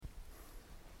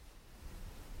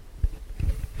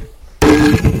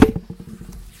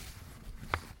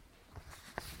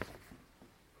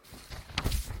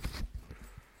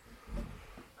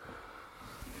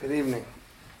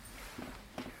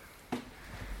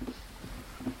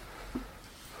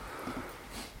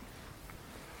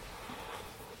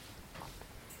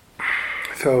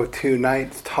So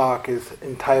tonight's talk is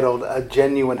entitled A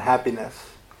Genuine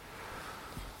Happiness,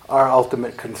 Our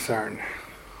Ultimate Concern.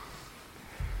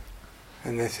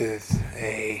 And this is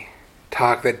a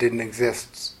talk that didn't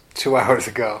exist 2 hours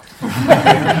ago. So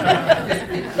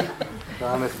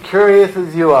I'm as curious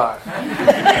as you are.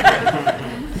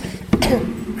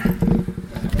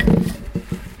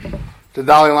 The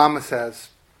Dalai Lama says,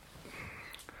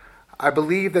 I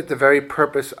believe that the very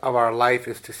purpose of our life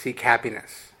is to seek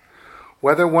happiness.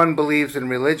 Whether one believes in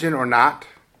religion or not,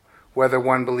 whether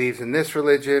one believes in this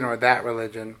religion or that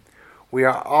religion, we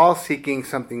are all seeking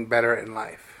something better in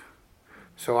life.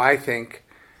 So I think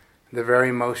the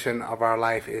very motion of our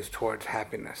life is towards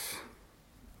happiness.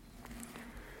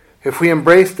 If we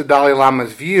embrace the Dalai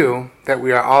Lama's view that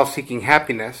we are all seeking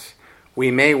happiness, we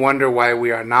may wonder why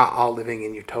we are not all living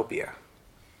in utopia.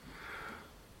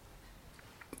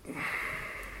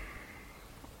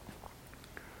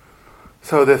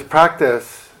 So this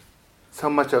practice, so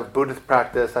much of Buddhist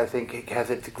practice, I think it has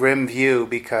its grim view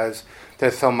because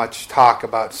there's so much talk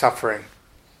about suffering.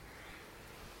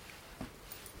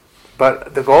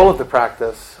 But the goal of the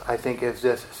practice, I think, is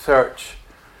this search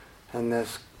and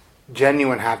this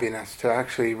genuine happiness to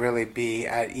actually really be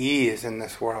at ease in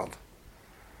this world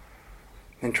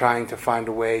and trying to find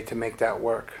a way to make that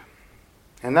work.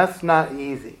 And that's not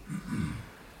easy.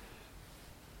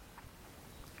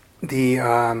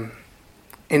 The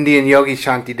Indian yogi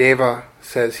Shantideva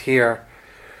says here,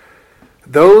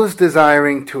 those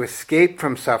desiring to escape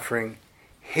from suffering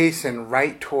hasten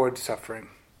right towards suffering.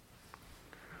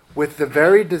 With the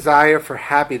very desire for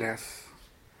happiness,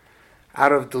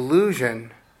 out of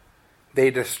delusion, they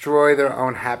destroy their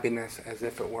own happiness as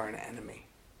if it were an enemy.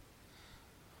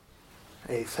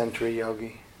 8th century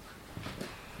yogi.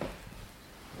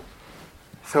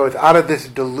 So it's out of this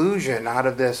delusion, out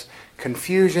of this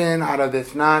confusion, out of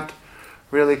this not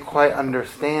really quite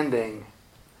understanding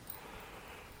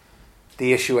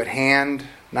the issue at hand,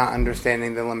 not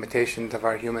understanding the limitations of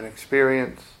our human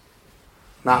experience,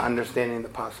 not understanding the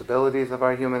possibilities of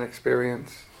our human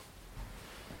experience.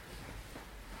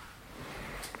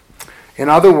 In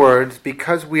other words,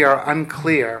 because we are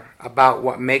unclear about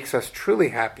what makes us truly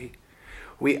happy,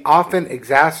 we often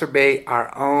exacerbate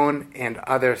our own and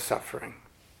other suffering.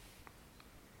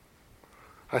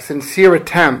 A sincere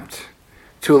attempt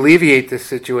to alleviate this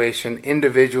situation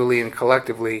individually and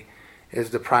collectively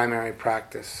is the primary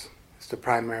practice. It's the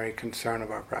primary concern of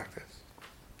our practice.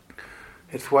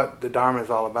 It's what the Dharma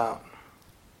is all about.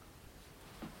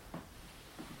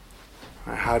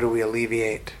 How do we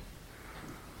alleviate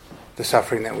the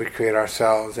suffering that we create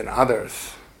ourselves and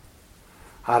others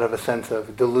out of a sense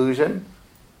of delusion,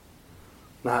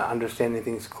 not understanding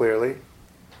things clearly,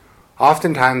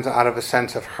 oftentimes out of a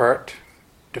sense of hurt,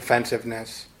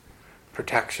 defensiveness,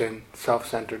 protection,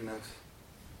 self-centeredness.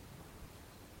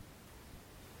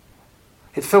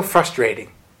 It's so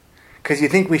frustrating because you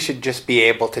think we should just be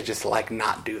able to just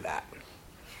not do that.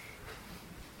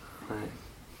 Right?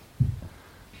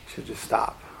 Should just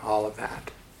stop all of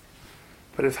that.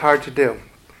 But it's hard to do.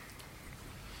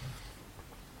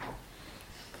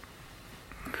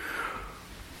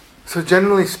 So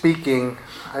generally speaking,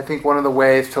 I think one of the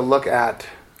ways to look at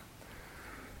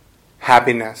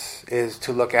happiness is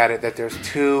to look at it that there's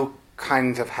two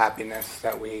kinds of happiness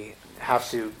that we have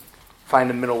to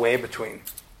find a middle way between.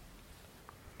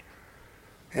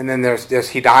 And then there's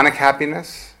hedonic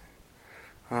happiness,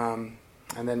 and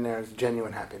then there's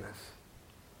genuine happiness.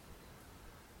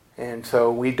 And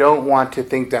so we don't want to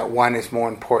think that one is more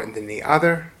important than the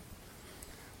other.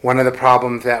 One of the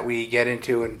problems that we get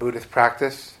into in Buddhist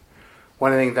practice,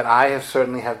 one of the things that I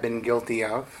certainly have been guilty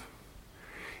of,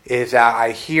 is that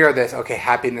I hear this, okay,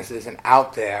 happiness isn't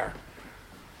out there.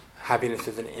 Happiness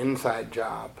is an inside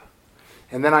job.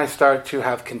 And then I start to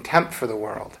have contempt for the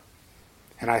world.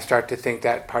 And I start to think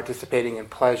that participating in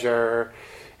pleasure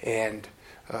and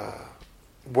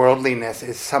worldliness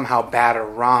is somehow bad or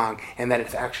wrong, and that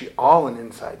it's actually all an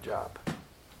inside job.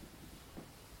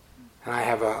 And I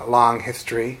have a long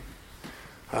history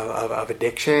of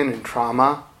addiction and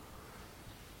trauma.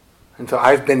 And so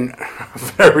I've been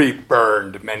very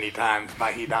burned many times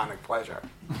by hedonic pleasure.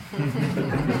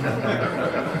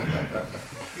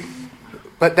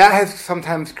 But that has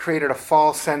sometimes created a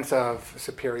false sense of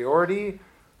superiority,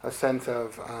 a sense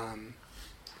of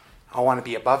I want to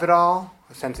be above it all,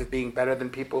 a sense of being better than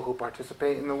people who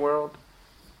participate in the world,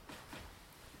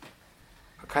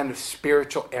 a kind of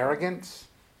spiritual arrogance.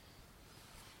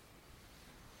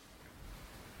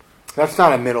 That's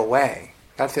not a middle way.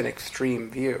 That's an extreme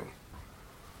view.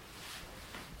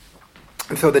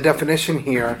 And so the definition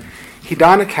here,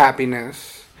 hedonic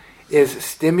happiness is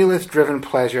stimulus-driven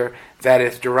pleasure that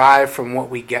is derived from what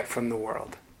we get from the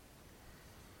world.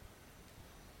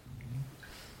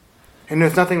 And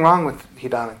there's nothing wrong with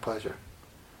hedonic pleasure.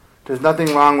 There's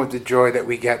nothing wrong with the joy that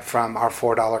we get from our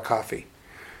 $4 coffee,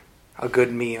 a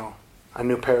good meal, a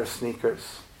new pair of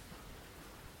sneakers,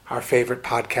 our favorite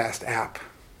podcast app,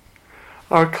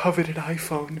 our coveted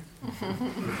iPhone.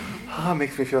 It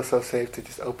makes me feel so safe to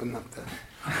just open up the...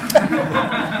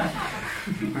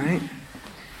 Right?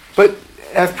 But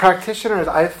as practitioners,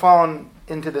 I've fallen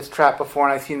into this trap before,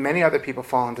 and I've seen many other people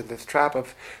fall into this trap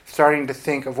of starting to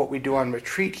think of what we do on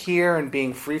retreat here and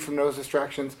being free from those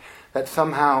distractions, that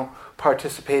somehow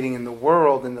participating in the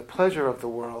world and the pleasure of the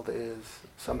world is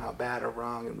somehow bad or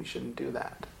wrong, and we shouldn't do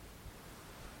that.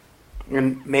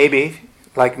 And maybe,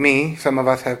 like me, some of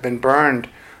us have been burned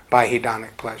by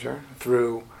hedonic pleasure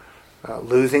through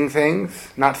losing things,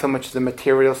 not so much the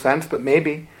material sense, but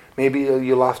maybe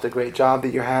you lost a great job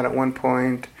that you had at one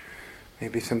point.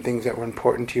 Maybe some things that were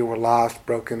important to you were lost,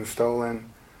 broken,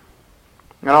 stolen.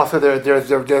 And also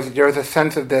there's a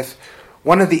sense of this.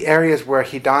 One of the areas where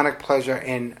hedonic pleasure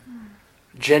and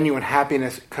genuine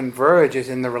happiness converge is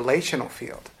in the relational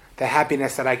field. The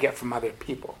happiness that I get from other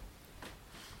people.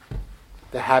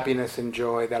 The happiness and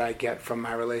joy that I get from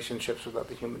my relationships with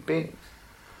other human beings.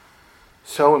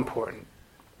 So important.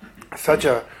 Such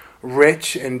a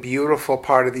rich and beautiful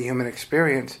part of the human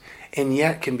experience, and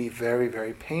yet can be very,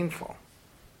 very painful.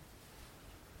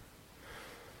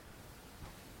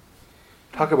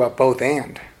 Talk about both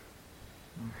and.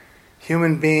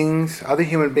 Other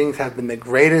human beings have been the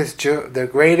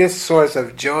greatest source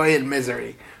of joy and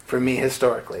misery for me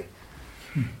historically.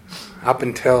 Up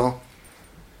until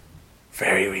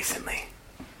very recently.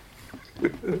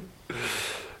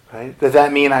 Right? Does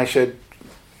that mean I should...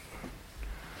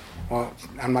 Well,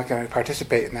 I'm not going to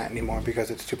participate in that anymore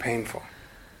because it's too painful.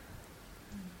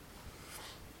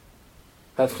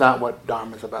 That's not what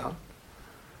Dharma's about.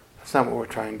 That's not what we're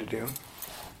trying to do.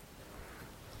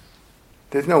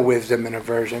 There's no wisdom in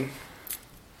aversion.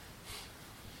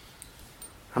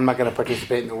 I'm not going to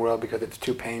participate in the world because it's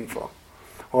too painful.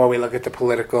 Or we look at the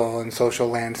political and social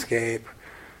landscape.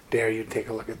 Dare you take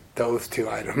a look at those two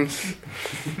items.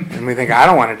 And we think, I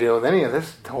don't want to deal with any of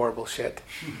this horrible shit.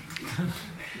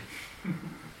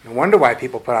 No wonder why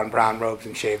people put on brown robes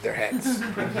and shave their heads.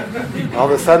 All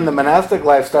of a sudden the monastic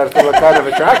life starts to look kind of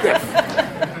attractive.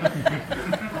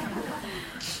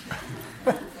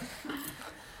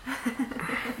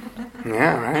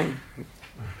 Yeah, right.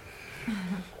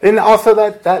 And also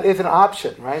that is an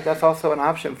option, right? That's also an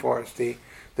option for us. The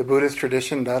Buddhist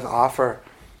tradition does offer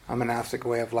a monastic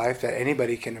way of life that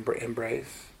anybody can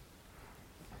embrace.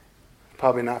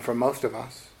 Probably not for most of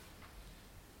us.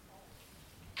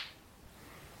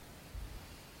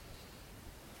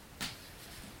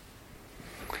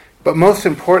 But most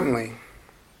importantly,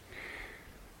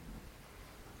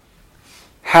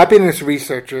 happiness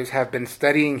researchers have been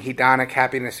studying hedonic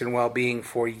happiness and well-being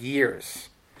for years.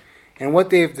 And what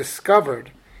they've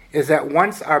discovered is that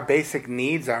once our basic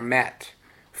needs are met,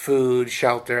 food,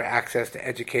 shelter, access to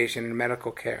education, and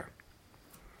medical care,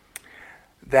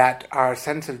 that our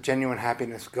sense of genuine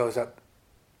happiness goes up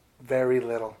very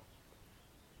little.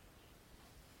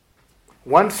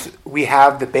 Once we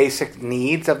have the basic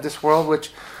needs of this world,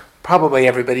 which probably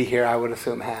everybody here I would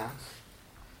assume has,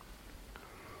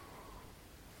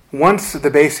 once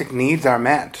the basic needs are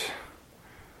met,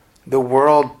 the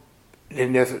world,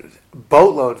 and there's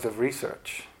boatloads of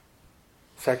research,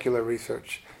 secular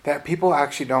research, that people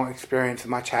actually don't experience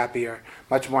much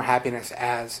more happiness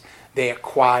as they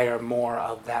acquire more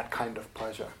of that kind of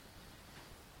pleasure.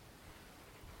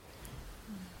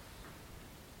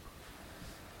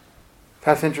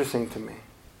 That's interesting to me.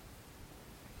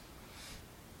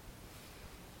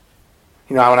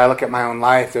 You know, when I look at my own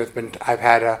life, I've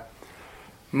had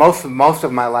most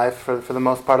of my life, for the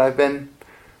most part, I've been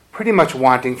pretty much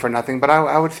wanting for nothing, but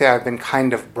I would say I've been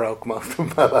kind of broke most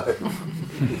of my life.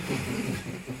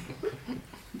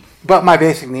 But my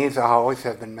basic needs always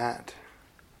have been met.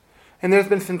 And there's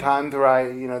been some times where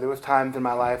there was times in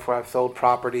my life where I've sold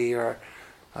property, or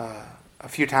a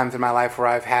few times in my life where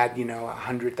I've had,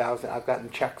 $100,000. I've gotten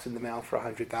checks in the mail for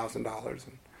 $100,000,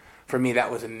 and for me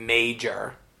that was a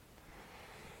major.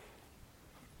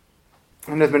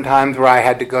 And there's been times where I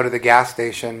had to go to the gas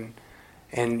station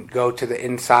and go to the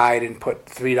inside and put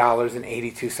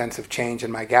 $3.82 of change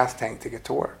in my gas tank to get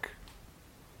to work.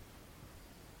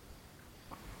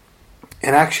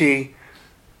 And actually,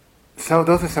 so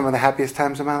those are some of the happiest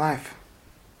times of my life.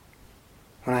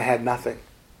 When I had nothing.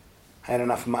 I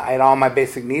had all my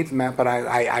basic needs met, but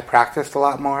I practiced a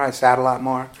lot more, I sat a lot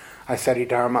more, I studied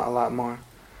Dharma a lot more.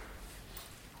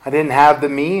 I didn't have the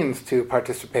means to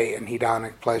participate in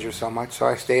hedonic pleasure so much, so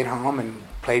I stayed home and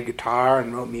played guitar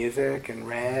and wrote music and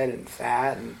read and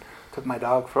sat and took my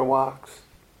dog for walks.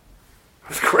 It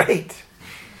was great.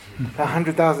 The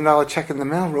 $100,000 check in the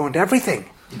mail ruined everything.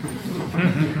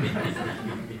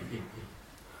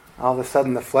 All of a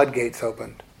sudden the floodgates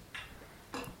opened.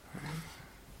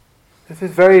 This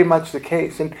is very much the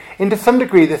case. And to some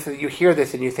degree, you hear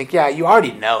this and you think, yeah, you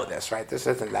already know this, right? This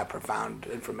isn't that profound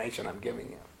information I'm giving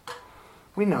you.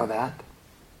 We know that.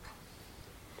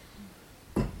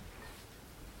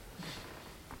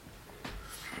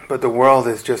 But the world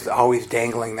is just always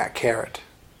dangling that carrot.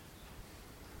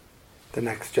 The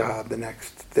next job, the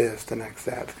next this, the next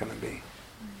that's going to be.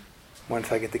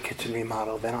 Once I get the kitchen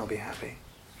remodeled, then I'll be happy.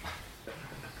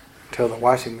 Until the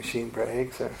washing machine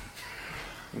breaks, or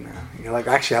you're like,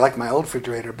 actually, I like my old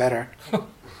refrigerator better.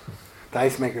 The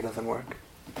ice maker doesn't work.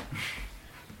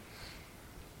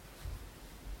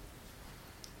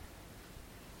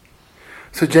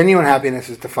 So genuine happiness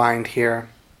is defined here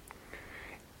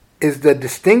is the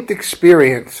distinct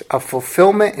experience of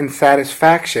fulfillment and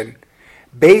satisfaction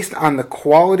based on the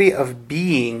quality of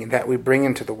being that we bring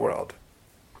into the world,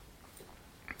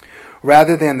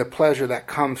 rather than the pleasure that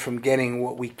comes from getting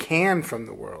what we can from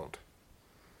the world.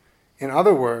 In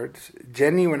other words,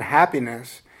 genuine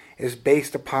happiness is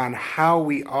based upon how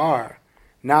we are,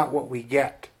 not what we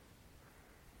get.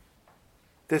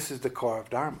 This is the core of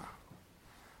Dharma.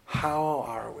 How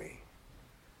are we?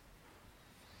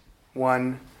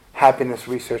 One happiness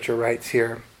researcher writes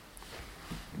here,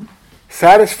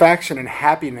 satisfaction and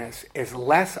happiness is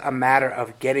less a matter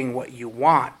of getting what you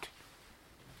want,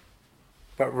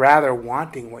 but rather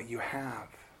wanting what you have.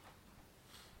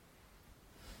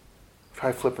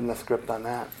 Try flipping the script on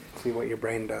that. See what your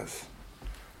brain does.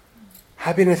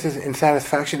 Happiness is in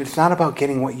satisfaction. It's not about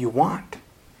getting what you want.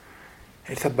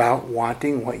 It's about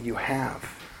wanting what you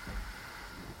have.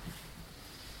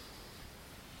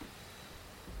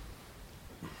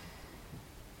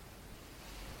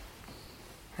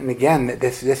 And again,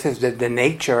 this is the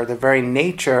nature, the very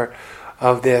nature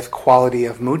of this quality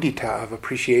of mudita, of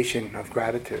appreciation, of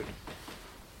gratitude,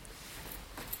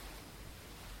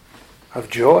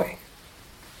 of joy.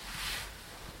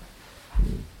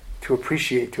 To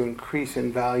appreciate, to increase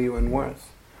in value and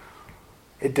worth.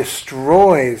 It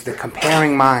destroys the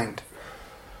comparing mind.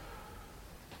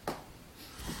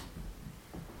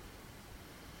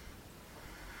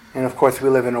 And of course we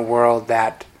live in a world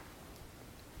that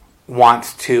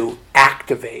wants to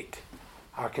activate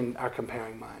our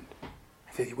comparing mind.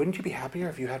 I said, wouldn't you be happier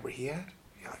if you had what he had?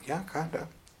 Yeah, kind of.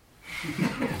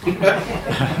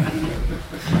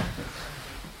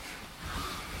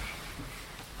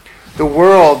 The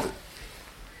world,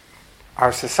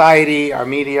 our society, our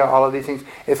media, all of these things,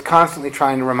 is constantly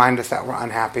trying to remind us that we're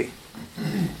unhappy.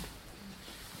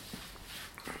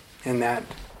 And that,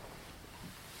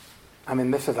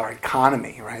 this is our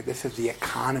economy, right? This is the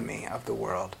economy of the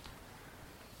world.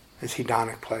 This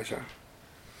hedonic pleasure.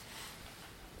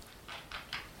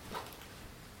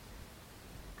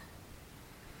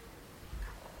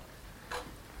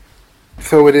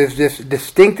 So it is this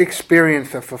distinct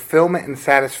experience of fulfillment and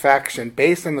satisfaction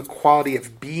based on the quality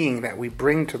of being that we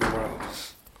bring to the world.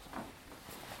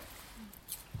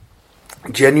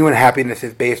 Genuine happiness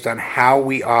is based on how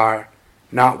we are,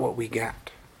 not what we get.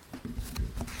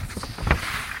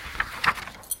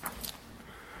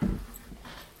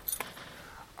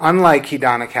 Unlike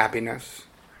hedonic happiness,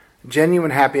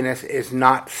 genuine happiness is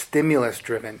not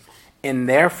stimulus-driven, and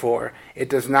therefore it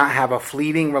does not have a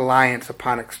fleeting reliance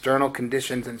upon external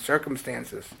conditions and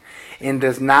circumstances, and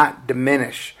does not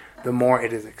diminish the more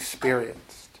it is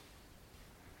experienced.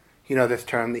 You know this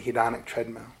term, the hedonic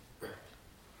treadmill.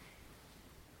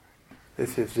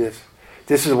 This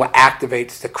is what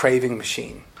activates the craving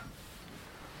machine.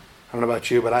 I don't know about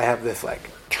you, but I have this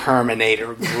like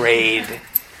Terminator grade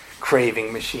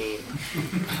craving machine.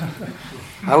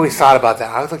 I always thought about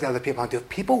that. I always looked at other people and do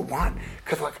people want,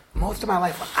 because like most of my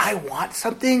life when I want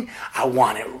something, I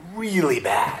want it really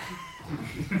bad.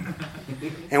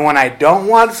 And when I don't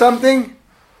want something,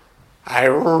 I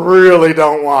really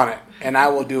don't want it. And I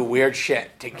will do weird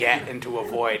shit to get and to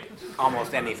avoid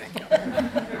almost anything.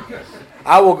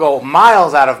 I will go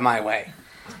miles out of my way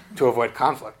to avoid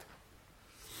conflict.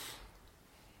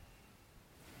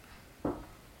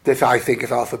 This, I think,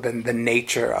 has also been the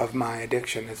nature of my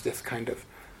addiction, is this kind of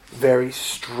very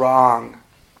strong.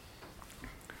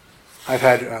 I've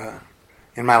had,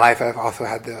 in my life, I've also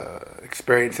had the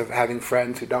experience of having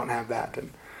friends who don't have that.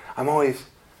 And I'm always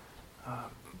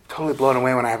totally blown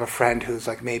away when I have a friend who's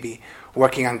like maybe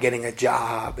working on getting a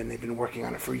job, and they've been working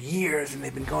on it for years, and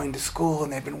they've been going to school,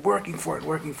 and they've been working for it,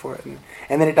 and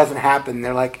then it doesn't happen.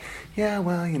 They're like, yeah,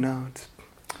 well, it's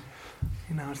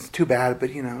too bad, but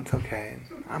it's okay.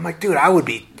 And I'm like, dude, I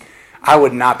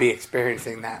would not be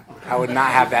experiencing that. I would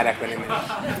not have that equanimity.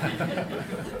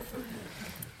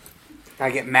 I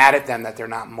get mad at them that they're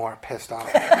not more pissed off.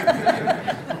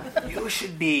 You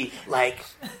should be like,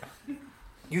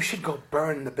 you should go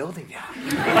burn the building down.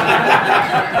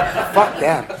 Fuck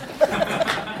them.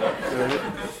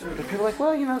 But people are like,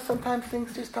 well, sometimes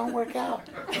things just don't work out.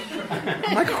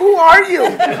 I'm like, who are you?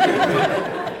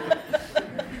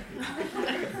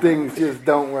 Things just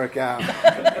don't work out.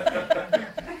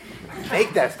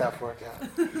 Make that stuff work out.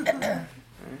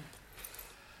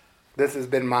 This has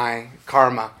been my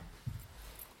karma,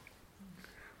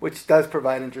 which does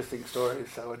provide interesting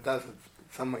stories, so it does,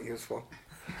 it's somewhat useful.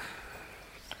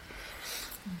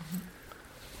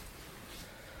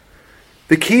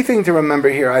 The key thing to remember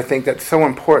here, I think that's so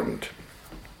important,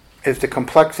 is the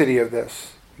complexity of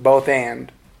this, both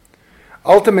and.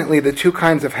 Ultimately, the two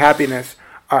kinds of happiness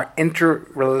are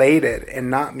interrelated and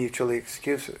not mutually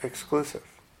exclusive.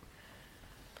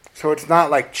 So it's not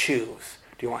like choose.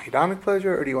 Do you want hedonic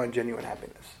pleasure or do you want genuine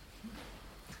happiness?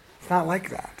 It's not like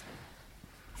that.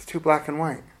 It's too black and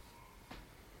white.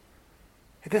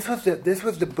 This was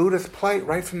the Buddha's plight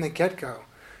right from the get-go.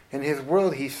 In his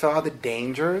world, he saw the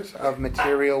dangers of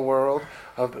material world,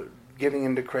 of giving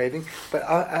into craving. But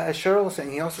as Cheryl was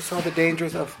saying, he also saw the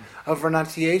dangers of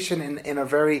renunciation in a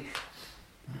very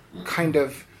kind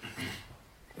of,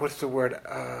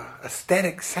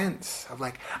 aesthetic sense of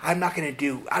like, I'm not going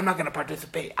to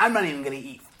participate. I'm not even going to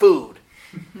eat food.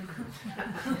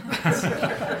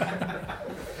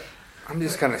 I'm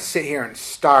just going to sit here and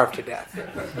starve to death.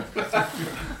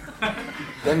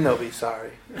 Then they'll be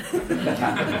sorry.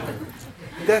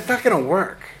 That's not going to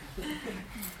work.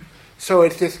 So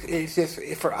it's just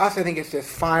for us, I think it's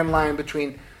this fine line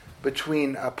between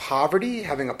poverty,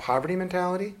 having a poverty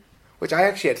mentality, which I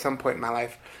actually at some point in my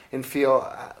life and feel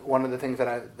one of the things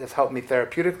that's helped me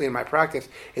therapeutically in my practice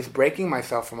is breaking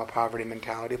myself from a poverty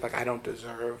mentality, like I don't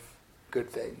deserve good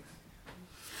things.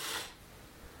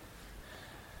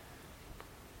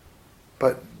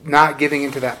 But not giving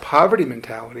into that poverty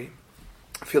mentality,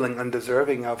 feeling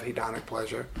undeserving of hedonic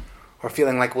pleasure, or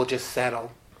feeling like we'll just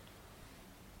settle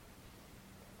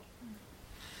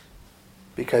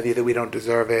because either we don't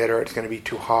deserve it, or it's going to be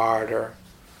too hard, or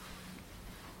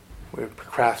we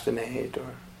procrastinate,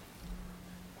 or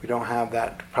we don't have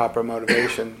that proper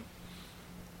motivation.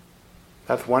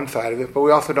 That's one side of it. But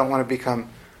we also don't want to become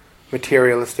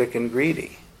materialistic and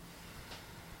greedy.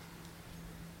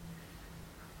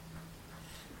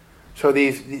 So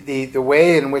the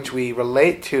way in which we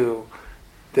relate to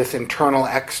this internal,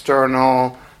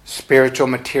 external, spiritual,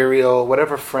 material,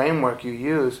 whatever framework you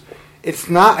use, it's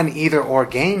not an either-or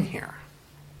game here.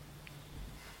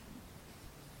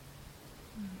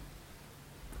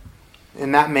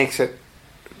 And that makes it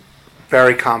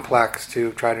very complex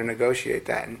to try to negotiate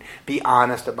that and be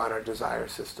honest about our desire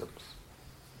systems.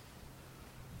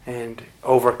 And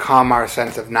overcome our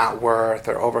sense of not worth,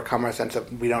 or overcome our sense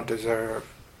of we don't deserve.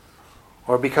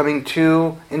 Or becoming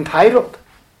too entitled.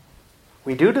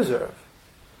 We do deserve.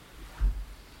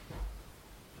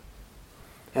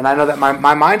 And I know that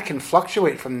my mind can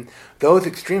fluctuate from those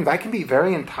extremes. I can be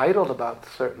very entitled about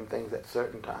certain things at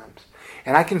certain times.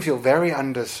 And I can feel very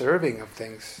undeserving of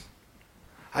things.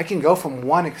 I can go from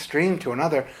one extreme to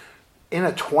another in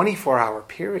a 24-hour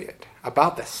period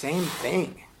about the same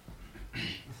thing.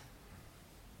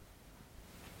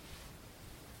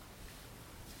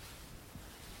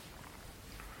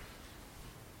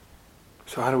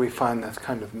 So how do we find that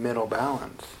kind of middle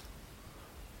balance?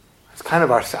 It's kind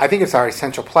of I think it's our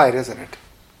essential plight, isn't it?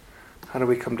 How do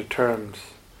we come to terms?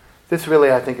 This really,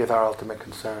 I think, is our ultimate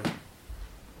concern.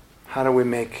 How do we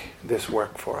make this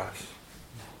work for us?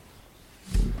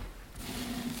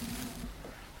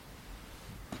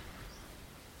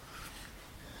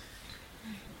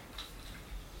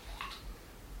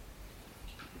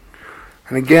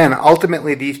 And again,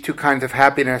 ultimately, these two kinds of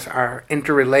happiness are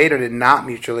interrelated and not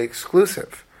mutually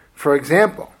exclusive. For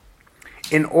example,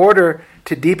 in order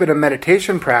to deepen a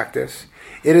meditation practice,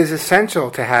 it is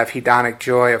essential to have hedonic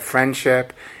joy of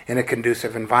friendship in a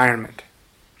conducive environment.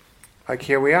 Like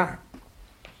here we are.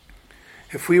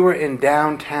 If we were in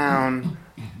downtown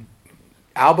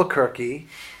Albuquerque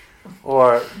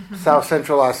or South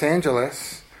Central Los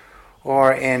Angeles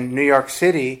or in New York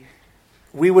City,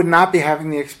 we would not be having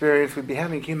the experience we'd be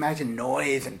having. Can you imagine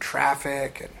noise and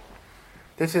traffic? And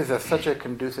this is such a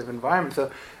conducive environment.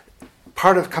 So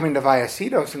part of coming to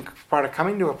Vallecitos and part of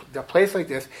coming to a place like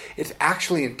this, it's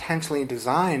actually intentionally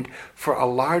designed for a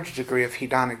large degree of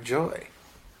hedonic joy.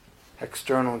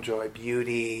 External joy,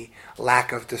 beauty,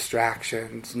 lack of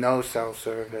distractions, no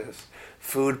self-service,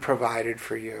 food provided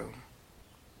for you.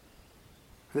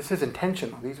 This is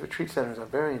intentional. These retreat centers are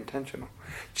very intentional.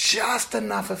 Just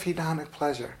enough of hedonic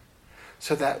pleasure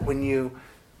so that when you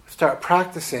start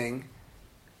practicing,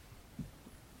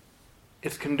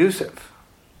 it's conducive.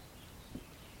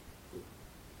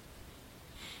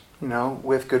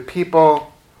 With good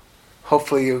people.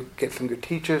 Hopefully you get some good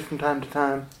teachers from time to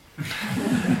time.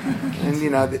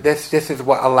 And this is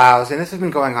what allows, and this has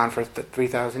been going on for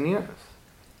 3,000 years.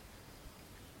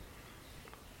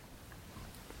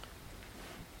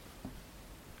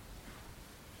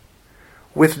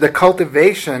 With the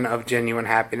cultivation of genuine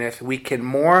happiness, we can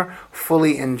more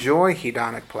fully enjoy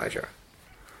hedonic pleasure.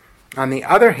 On the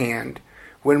other hand,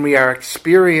 when we are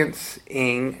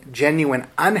experiencing genuine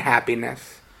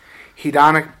unhappiness,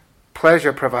 hedonic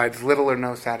pleasure provides little or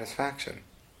no satisfaction.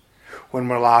 When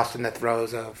we're lost in the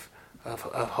throes of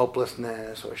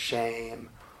hopelessness or shame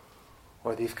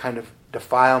or these kind of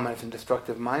defilements and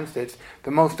destructive mind states,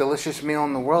 the most delicious meal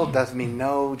in the world does me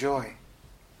no joy.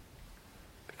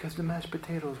 Because the mashed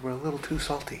potatoes were a little too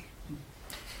salty.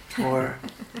 Or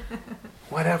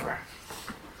whatever.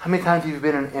 How many times have you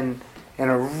been in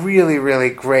a really, really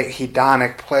great,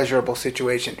 hedonic, pleasurable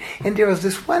situation, and there was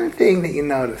this one thing that you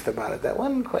noticed about it that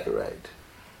wasn't quite right.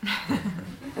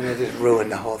 And it just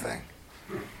ruined the whole thing.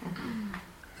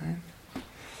 Right?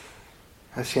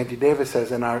 As Shantideva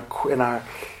says, in our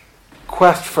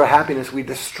quest for happiness, we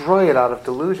destroy it out of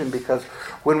delusion, because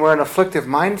when we're in afflictive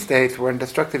mind states, we're in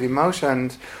destructive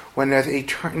emotions, when there's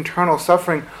internal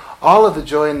suffering, all of the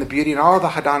joy and the beauty and all of the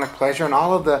hedonic pleasure and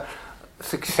all of the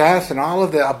success and all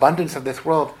of the abundance of this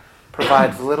world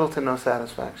provides little to no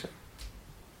satisfaction.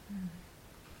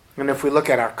 And if we look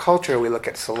at our culture, we look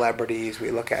at celebrities,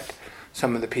 we look at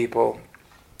some of the people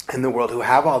in the world who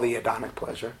have all the hedonic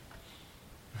pleasure,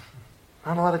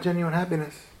 not a lot of genuine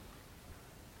happiness.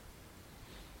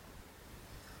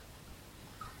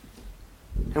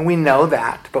 And we know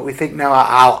that, but we think, no,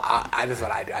 this is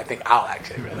what I do. I think I'll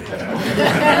actually really do it.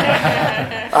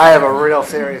 I have a real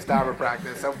serious Dharma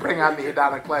practice, so bring on the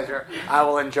hedonic pleasure. I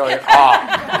will enjoy it all.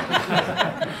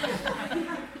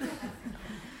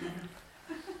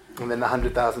 And then the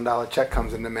 $100,000 check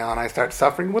comes in the mail, and I start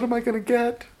suffering. What am I going to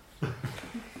get? I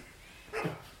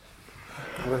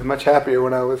was much happier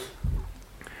when I was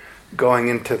going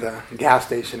into the gas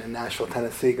station in Nashville,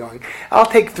 Tennessee, going, I'll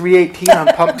take 318 on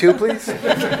pump 2, please.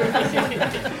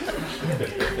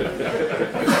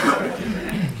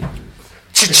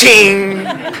 Cha-ching!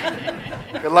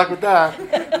 Good luck with that.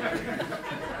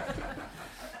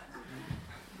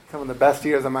 Some of the best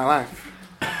years of my life.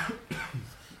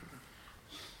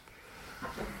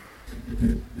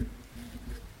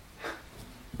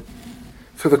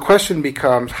 So the question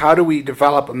becomes, how do we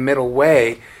develop a middle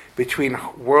way between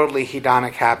worldly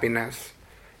hedonic happiness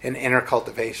and inner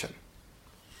cultivation?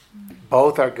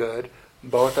 Both are good,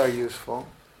 both are useful.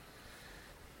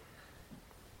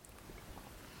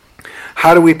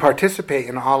 How do we participate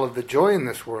in all of the joy in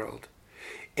this world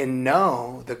and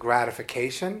know the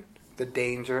gratification, the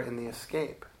danger, and the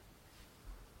escape?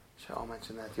 Shao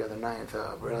mentioned that the other night. It's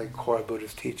a really core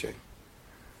Buddhist teaching.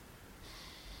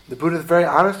 The Buddha is very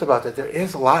honest about that. There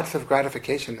is lots of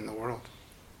gratification in the world.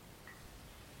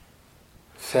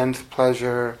 Sense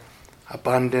pleasure,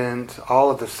 abundance,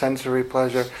 all of the sensory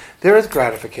pleasure. There is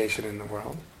gratification in the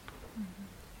world.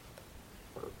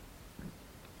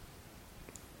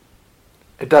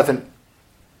 It doesn't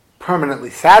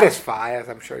permanently satisfy, as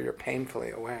I'm sure you're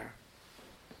painfully aware.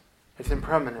 It's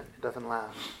impermanent. It doesn't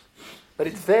last. But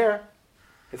it's there.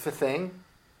 It's a thing.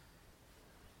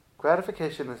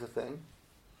 Gratification is a thing.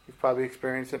 You've probably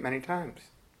experienced it many times.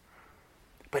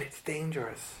 But it's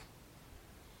dangerous.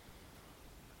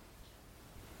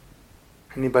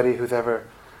 Anybody who's ever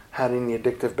had any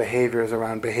addictive behaviors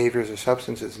around behaviors or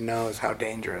substances knows how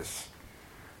dangerous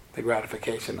the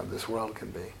gratification of this world can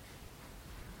be.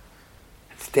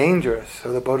 It's dangerous.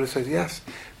 So the Buddha says, yes,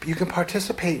 but you can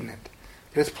participate in it.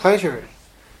 There's pleasure.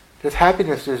 There's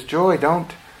happiness. There's joy.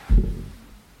 Don't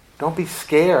be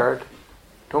scared.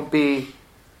 Don't be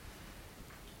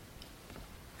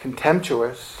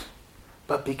contemptuous,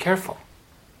 but be careful.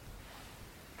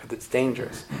 Because it's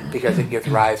dangerous. Because it gives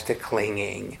rise to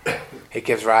clinging. It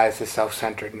gives rise to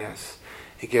self-centeredness.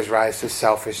 It gives rise to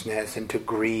selfishness and to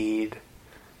greed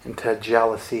and to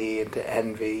jealousy and to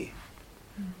envy.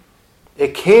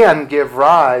 It can give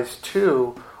rise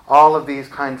to all of these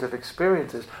kinds of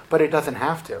experiences, but it doesn't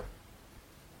have to.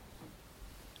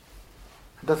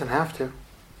 It doesn't have to.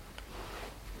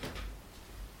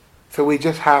 So we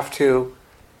just have to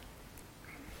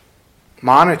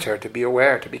monitor, to be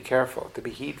aware, to be careful, to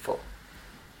be heedful.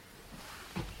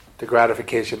 The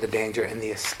gratification, the danger, and the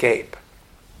escape.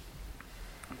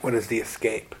 What is the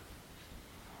escape?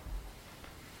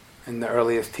 In the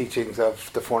earliest teachings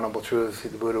of the Four Noble Truths,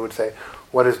 the Buddha would say,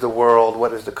 what is the world?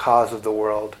 What is the cause of the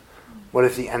world? What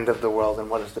is the end of the world? And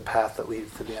what is the path that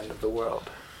leads to the end of the world?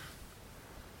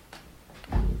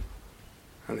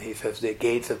 And he says, the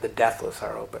gates of the deathless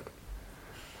are open.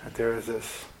 That there is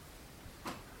this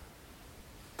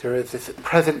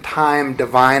present time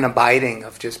divine abiding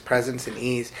of just presence and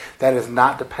ease that is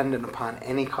not dependent upon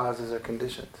any causes or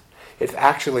conditions. It's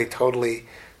actually totally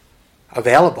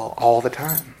available all the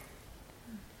time.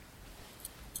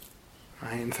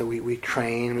 Right? And so we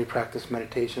train, we practice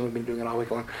meditation, we've been doing it all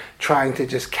week long, trying to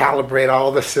just calibrate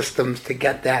all the systems to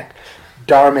get that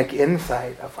dharmic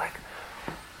insight of like,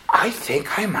 I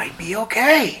think I might be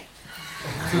okay.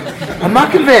 I'm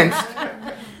not convinced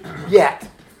yet,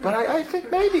 but I think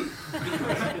maybe.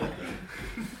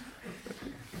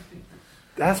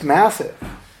 That's massive.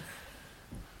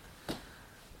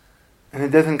 And it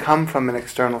doesn't come from an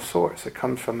external source. It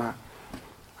comes from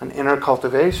an inner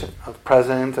cultivation of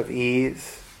presence, of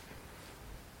ease.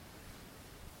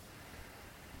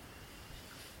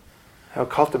 How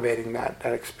cultivating that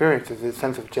experience is a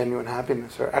sense of genuine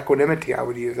happiness, or equanimity I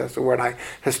would use. That's the word I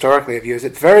historically have used.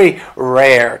 It's very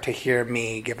rare to hear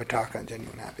me give a talk on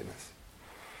genuine happiness.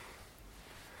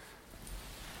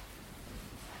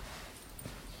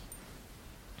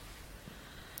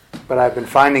 But I've been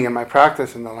finding in my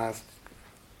practice in the last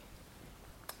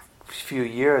few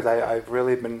years, I've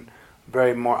really been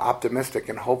very more optimistic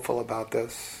and hopeful about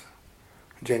this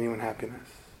genuine happiness.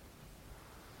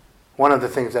 One of the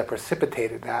things that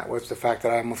precipitated that was the fact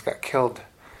that I almost got killed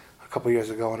a couple years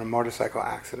ago in a motorcycle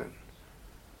accident.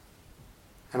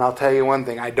 And I'll tell you one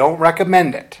thing, I don't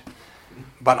recommend it,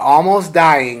 but almost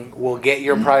dying will get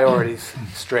your priorities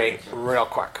straight real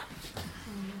quick.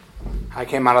 I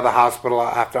came out of the hospital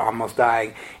after almost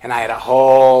dying, and I had a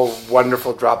whole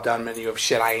wonderful drop-down menu of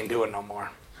shit I ain't doing no more.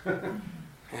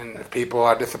 And if people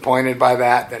are disappointed by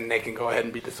that, then they can go ahead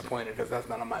and be disappointed, because that's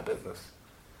none of my business.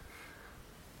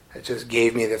 It just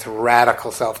gave me this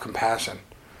radical self-compassion.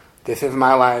 This is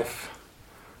my life.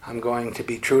 I'm going to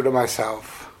be true to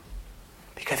myself,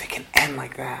 because it can end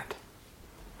like that.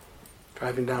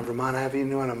 Driving down Vermont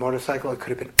Avenue on a motorcycle, it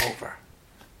could have been over.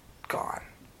 Gone.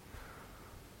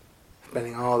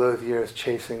 Spending all those years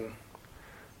chasing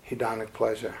hedonic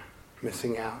pleasure,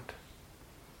 missing out.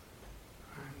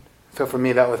 So for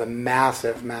me, that was a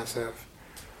massive, massive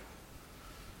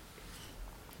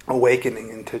awakening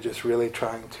into just really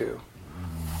trying to,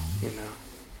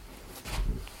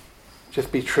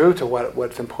 just be true to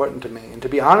what's important to me, and to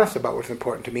be honest about what's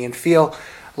important to me, and feel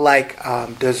like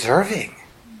deserving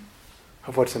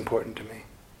of what's important to me.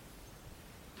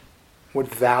 What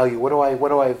value? What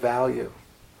do I value?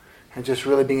 And just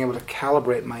really being able to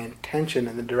calibrate my intention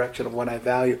in the direction of what I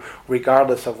value,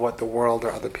 regardless of what the world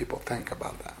or other people think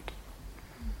about that.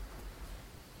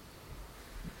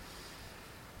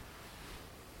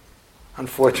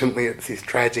 Unfortunately, it's these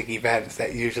tragic events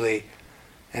that usually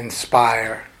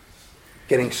inspire.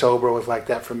 Getting sober was like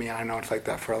that for me, and I know it's like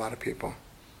that for a lot of people.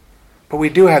 But we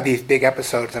do have these big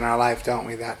episodes in our life, don't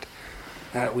we? That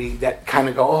kind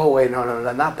of go, oh wait, no,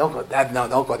 don't go that, no,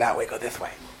 don't go that way, go this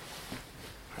way.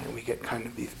 And we get kind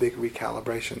of these big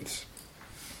recalibrations.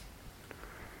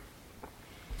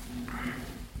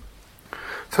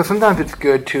 So sometimes it's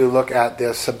good to look at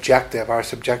our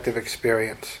subjective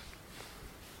experience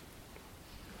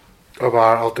of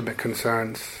our ultimate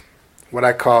concerns. What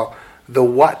I call the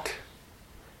what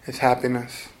is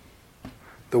happiness,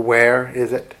 the where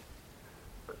is it,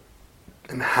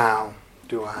 and how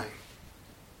do I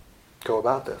go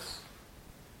about this.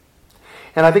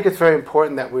 And I think it's very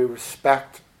important that we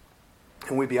respect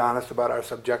and we be honest about our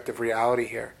subjective reality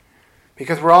here,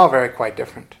 because we're all quite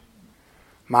different.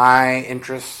 My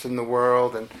interests in the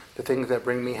world and the things that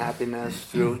bring me happiness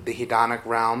through the hedonic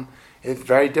realm is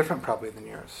very different probably than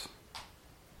yours.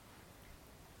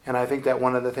 And I think that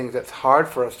one of the things that's hard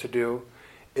for us to do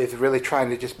is really trying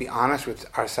to just be honest with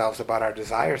ourselves about our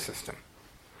desire system,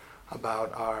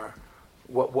 about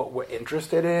what we're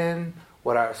interested in,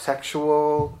 what our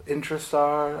sexual interests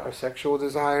are, our sexual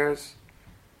desires,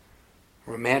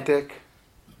 romantic.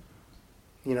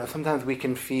 Sometimes we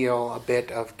can feel a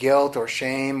bit of guilt or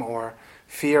shame or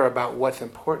fear about what's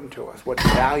important to us, what's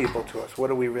valuable to us, what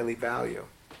do we really value?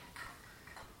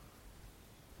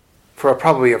 For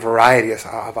probably a variety of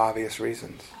obvious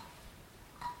reasons.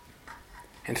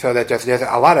 And so that there's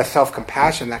a lot of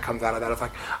self-compassion that comes out of that. It's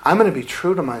like, I'm going to be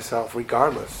true to myself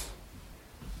regardless.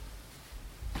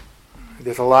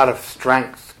 There's a lot of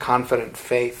strength, confidence,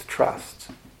 faith, trust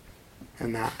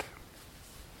in that.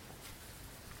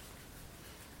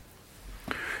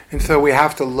 And so we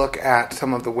have to look at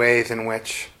some of the ways in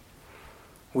which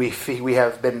we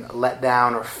have been let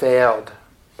down or failed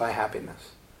by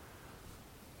happiness,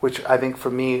 which I think for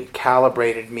me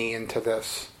calibrated me into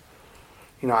this.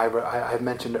 I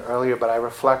mentioned it earlier, but I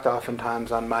reflect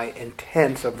oftentimes on my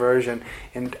intense aversion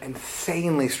and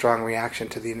insanely strong reaction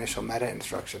to the initial metta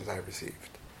instructions I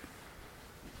received,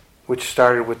 which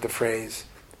started with the phrase,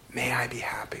 "May I be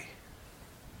happy."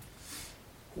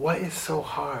 What is so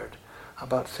hard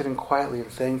about sitting quietly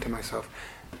and saying to myself,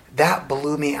 that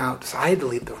blew me out, so I had to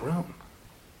leave the room.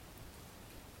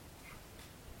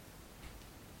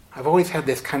 I've always had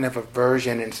this kind of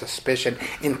aversion and suspicion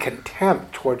and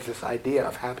contempt towards this idea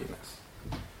of happiness.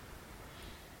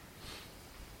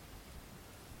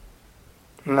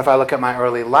 And if I look at my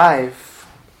early life,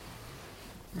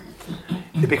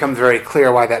 it becomes very clear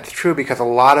why that's true, because a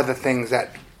lot of the things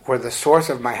that were the source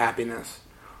of my happiness,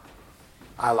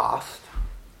 I lost.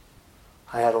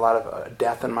 I had a lot of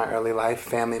death in my early life,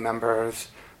 family members.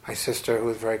 My sister, who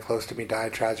was very close to me,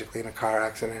 died tragically in a car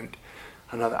accident.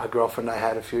 A girlfriend I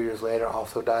had a few years later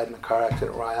also died in a car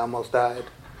accident where I almost died.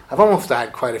 I've almost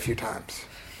died quite a few times.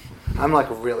 I'm like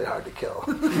really hard to kill.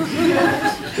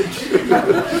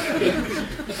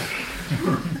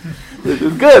 Which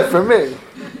is good for me.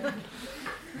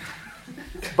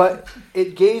 But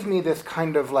it gave me this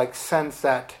kind of like sense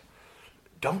that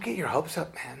don't get your hopes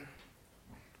up, man.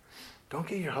 Don't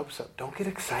get your hopes up. Don't get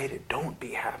excited. Don't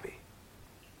be happy.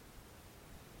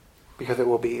 Because it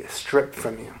will be stripped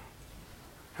from you.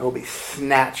 It will be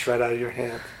snatched right out of your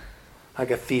hand.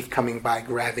 Like a thief coming by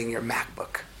grabbing your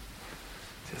MacBook.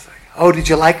 Just like, oh, did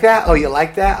you like that? Oh, you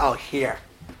like that? Oh, here.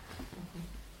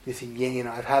 You see,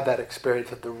 I've had that experience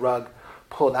with the rug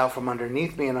pulled out from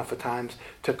underneath me enough of times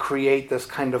to create this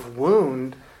kind of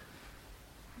wound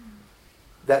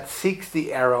that seeks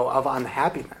the arrow of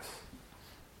unhappiness.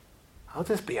 I'll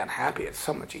just be unhappy. It's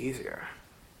so much easier.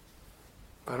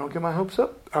 If I don't get my hopes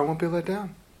up, I won't be let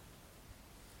down.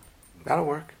 That'll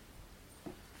work.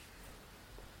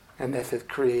 And this has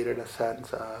created a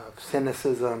sense of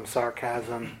cynicism,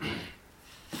 sarcasm,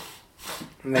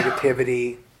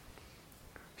 negativity,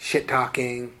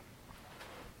 shit-talking,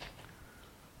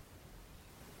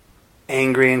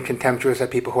 angry and contemptuous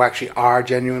at people who actually are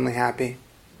genuinely happy.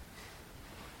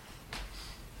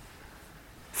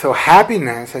 So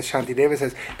happiness, as Shantideva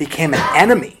says, became an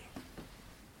enemy.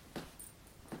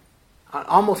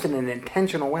 Almost in an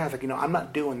intentional way. I was like, I'm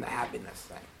not doing the happiness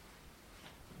thing.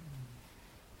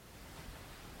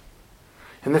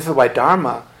 And this is why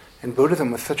Dharma and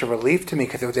Buddhism was such a relief to me,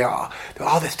 because there was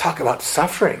all this talk about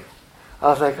suffering. I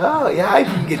was like, oh yeah, I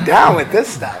can get down with this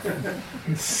stuff.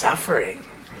 Suffering.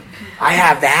 I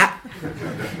have that.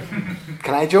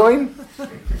 Can I join?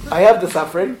 I have the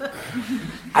suffering.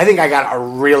 I think I got a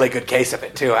really good case of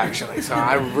it too, actually. So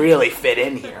I really fit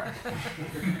in here.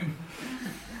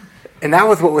 And that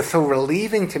was what was so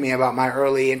relieving to me about my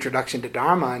early introduction to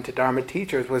Dharma and to Dharma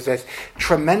teachers, was this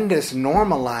tremendous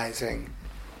normalizing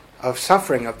of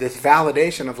suffering, of this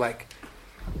validation of like,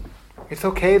 it's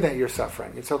okay that you're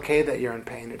suffering. It's okay that you're in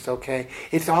pain. It's okay.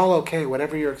 It's all okay.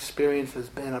 Whatever your experience has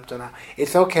been up to now,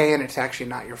 it's okay, and it's actually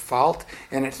not your fault,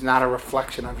 and it's not a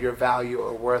reflection of your value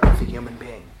or worth as a human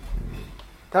being.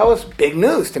 That was big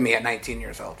news to me at 19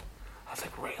 years old. I was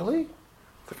like, really?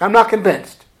 Like, I'm not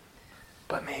convinced,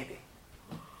 but maybe.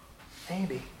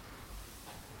 Maybe.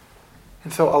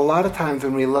 And so a lot of times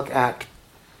when we look at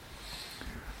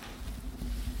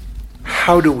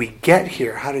how do we get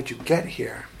here, how did you get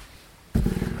here?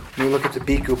 When we look at the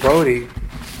Bhikkhu Bodhi,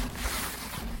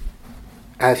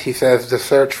 as he says, the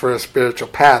search for a spiritual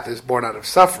path is born out of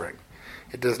suffering.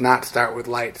 It does not start with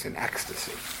lights and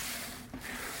ecstasy.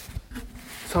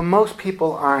 So most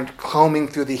people aren't combing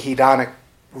through the hedonic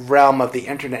realm of the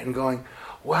internet and going,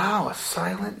 wow, a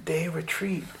silent day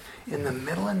retreat in the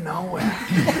middle of nowhere.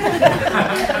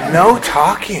 No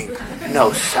talking,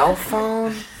 no cell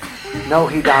phone, no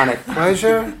hedonic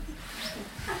pleasure,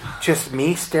 just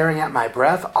me staring at my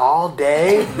breath all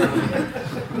day.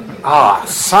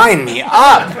 Sign me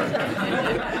up.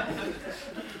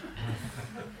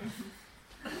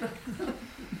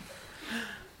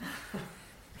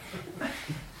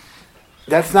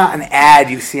 That's not an ad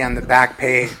you see on the back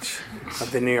page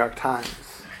of the New York Times.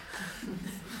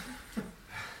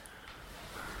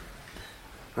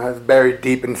 That's buried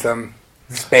deep in some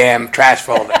spam trash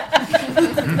folder.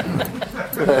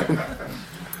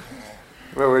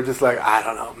 Where we're just like, I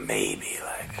don't know, maybe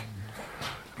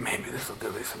this will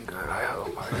do me some good, I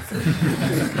hope.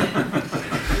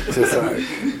 Just like,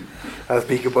 as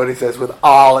Bhikkhu Bodhi says, with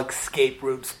all escape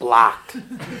routes blocked.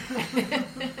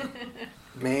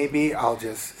 Maybe I'll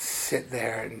just sit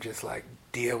there and just like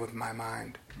deal with my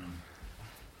mind.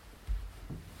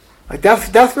 Like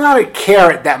that's not a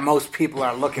carrot that most people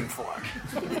are looking for.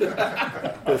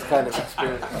 This kind of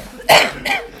experience.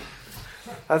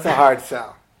 That's a hard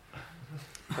sell.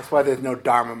 That's why there's no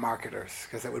Dharma marketers,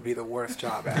 because it would be the worst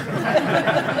job ever.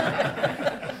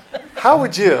 How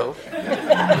would you?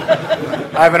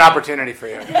 I have an opportunity for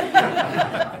you.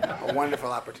 A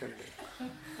wonderful opportunity.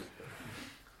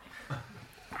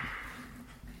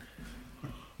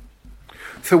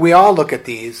 So we all look at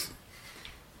these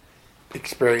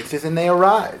experiences and they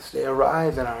arise. They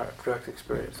arise in our direct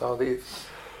experience. All these,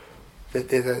 the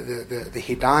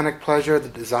hedonic pleasure, the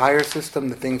desire system,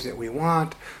 the things that we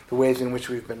want, the ways in which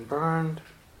we've been burned.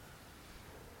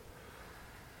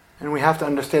 And we have to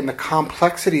understand the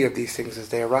complexity of these things as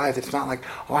they arise. It's not like,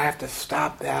 oh, I have to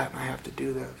stop that and I have to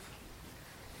do this.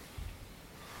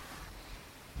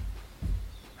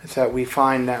 It's that we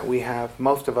find that we have,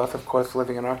 most of us, of course,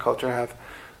 living in our culture,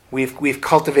 we've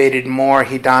cultivated more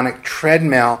hedonic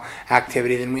treadmill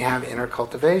activity than we have inner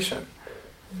cultivation.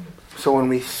 So when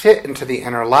we sit into the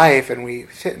inner life and we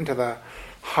sit into the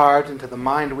heart, into the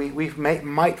mind, we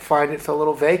might find it's a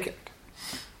little vacant.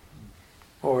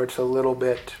 Or it's a little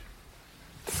bit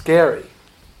scary.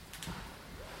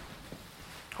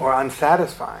 Or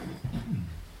unsatisfying.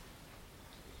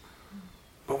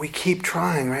 But we keep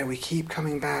trying, right? We keep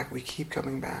coming back.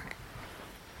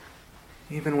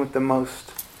 Even with the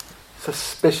most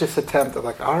suspicious attempt of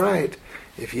like, all right,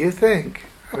 if you think,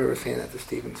 I remember saying that to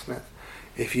Stephen Smith,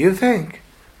 if you think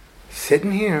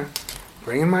sitting here,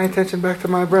 bringing my attention back to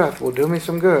my breath will do me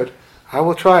some good, I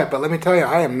will try it. But let me tell you,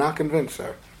 I am not convinced,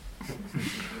 sir.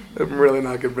 I'm really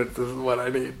not convinced this is what I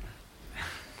need.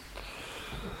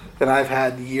 And I've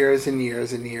had years and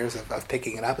years and years of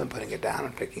picking it up and putting it down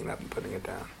and picking it up and putting it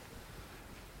down.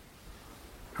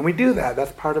 And we do that.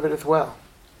 That's part of it as well.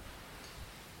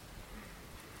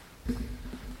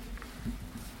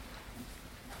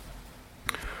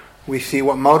 We see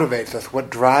what motivates us, what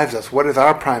drives us, what is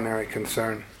our primary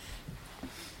concern,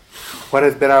 what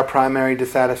has been our primary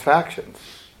dissatisfactions,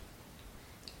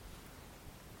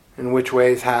 in which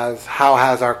ways how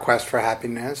has our quest for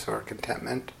happiness or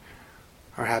contentment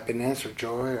or happiness or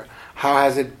joy, or how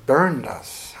has it burned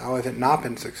us, how has it not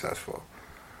been successful,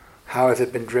 how has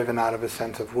it been driven out of a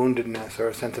sense of woundedness or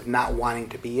a sense of not wanting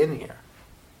to be in here.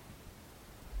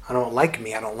 I don't like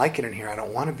me, I don't like it in here, I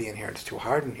don't want to be in here, it's too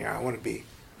hard in here, I want to be.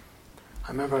 I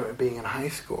remember being in high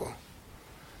school.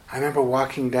 I remember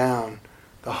walking down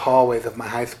the hallways of my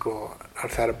high school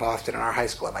outside of Boston, and our high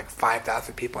school had like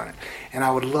 5,000 people in it. And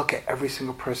I would look at every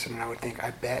single person and I would think,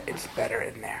 I bet it's better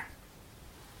in there.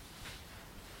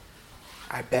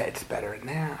 I bet it's better in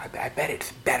there. I bet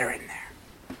it's better in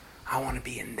there. I want to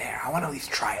be in there. I want to at least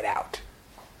try it out.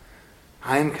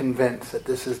 I am convinced that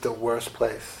this is the worst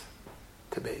place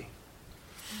to be.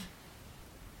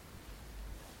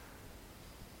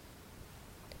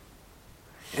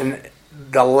 And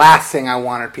the last thing I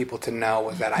wanted people to know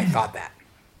was that I thought that.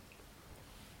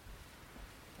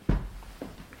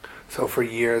 So for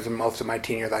years and most of my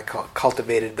teen years, I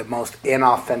cultivated the most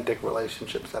inauthentic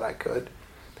relationships that I could.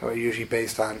 That were usually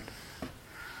based on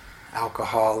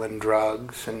alcohol and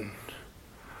drugs and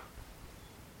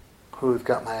who's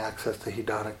got my access to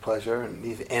hedonic pleasure and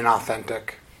these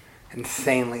inauthentic,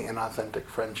 insanely inauthentic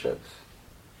friendships.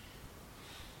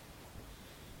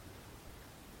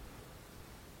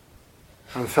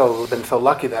 I've been so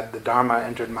lucky that the Dharma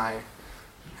entered my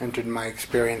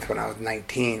experience when I was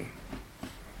 19.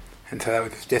 And so that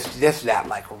was just that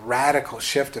like radical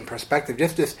shift in perspective,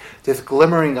 just this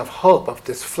glimmering of hope, of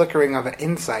this flickering of an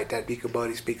insight that Bhikkhu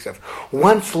Bodhi speaks of.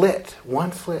 Once lit.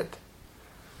 Once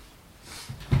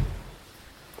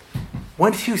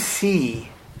you see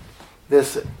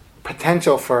this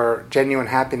potential for genuine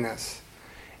happiness,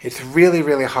 it's really,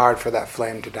 really hard for that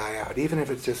flame to die out, even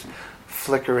if it's just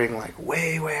flickering like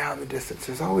way, way out in the distance.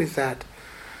 There's always that.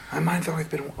 My mind's always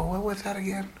been, oh, what was that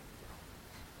again?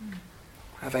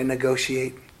 As I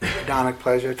negotiate hedonic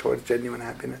pleasure towards genuine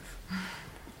happiness.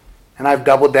 And I've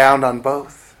doubled down on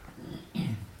both.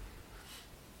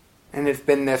 And it's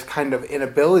been this kind of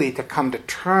inability to come to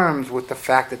terms with the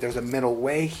fact that there's a middle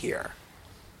way here.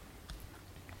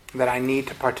 That I need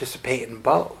to participate in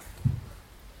both.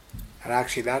 And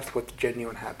actually that's what the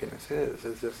genuine happiness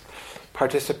is this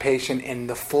participation in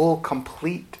the full,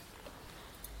 complete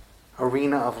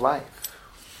arena of life.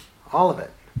 All of it.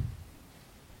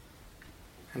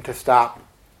 And to stop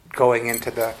going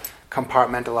into the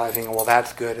compartmentalizing, well,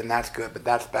 that's good, but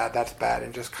that's bad,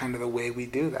 and just kind of the way we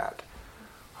do that.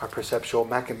 Our perceptual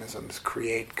mechanisms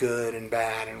create good and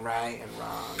bad and right and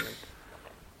wrong.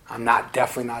 And I'm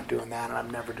definitely not doing that, and I'm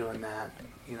never doing that. And,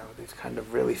 these kind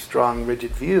of really strong,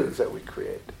 rigid views that we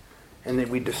create. And then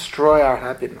we destroy our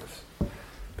happiness.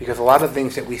 Because a lot of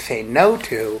things that we say no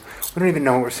to, we don't even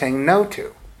know what we're saying no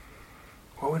to.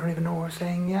 Or we don't even know what we're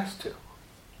saying yes to.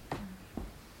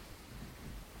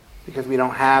 Because we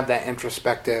don't have that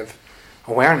introspective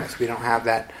awareness. We don't have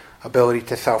that ability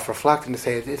to self-reflect and to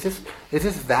say, is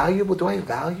this valuable? Do I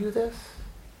value this?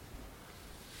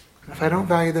 And if I don't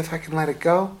value this, I can let it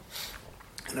go.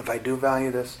 And if I do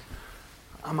value this,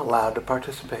 I'm allowed to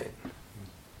participate.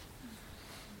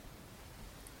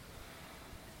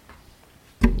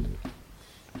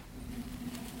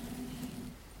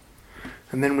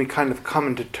 And then we kind of come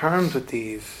into terms with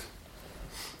these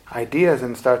ideas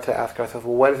and start to ask ourselves,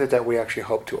 well, what is it that we actually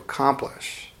hope to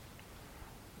accomplish?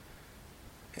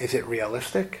 Is it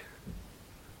realistic?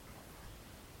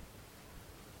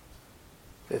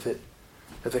 Does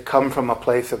it come from a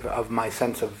place of my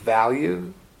sense of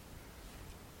value?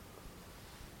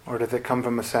 Or does it come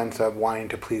from a sense of wanting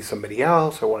to please somebody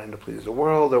else, or wanting to please the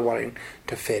world, or wanting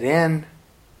to fit in?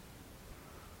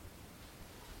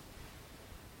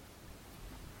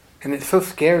 And it's so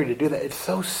scary to do that. It's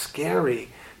so scary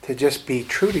to just be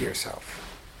true to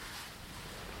yourself.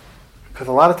 Because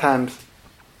a lot of times,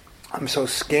 I'm so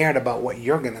scared about what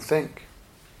you're going to think.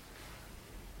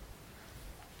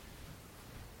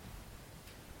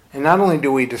 And not only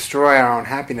do we destroy our own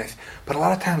happiness, but a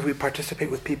lot of times we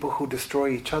participate with people who destroy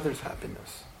each other's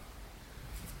happiness.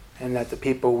 And that the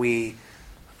people we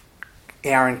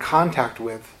are in contact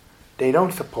with, they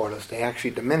don't support us, they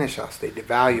actually diminish us, they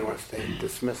devalue us, they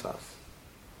dismiss us.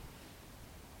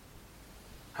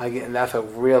 Again, that's a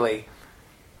really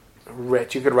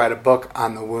rich, you could write a book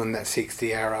on the wound that seeks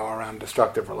the arrow around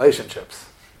destructive relationships.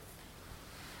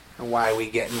 And why we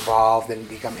get involved and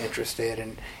become interested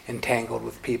and entangled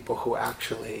with people who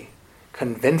actually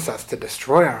convince us to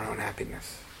destroy our own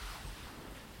happiness.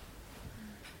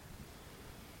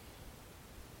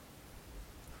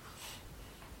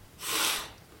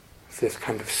 It's this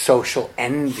kind of social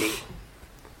envy.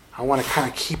 I want to kind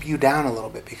of keep you down a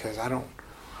little bit because I don't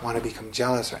want to become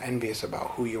jealous or envious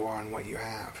about who you are and what you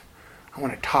have. I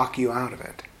want to talk you out of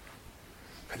it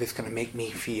because it's going to make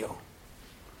me feel.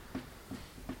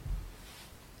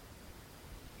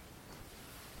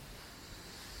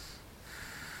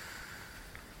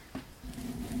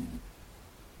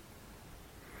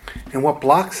 And what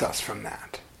blocks us from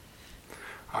that?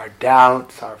 Our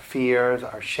doubts, our fears,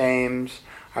 our shames,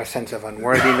 our sense of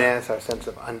unworthiness, our sense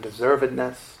of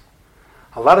undeservedness.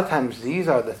 A lot of times these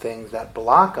are the things that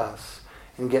block us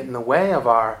and get in the way of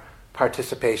our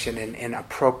participation in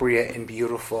appropriate and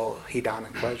beautiful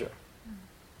hedonic pleasure.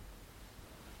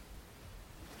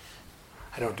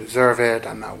 I don't deserve it,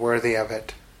 I'm not worthy of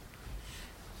it.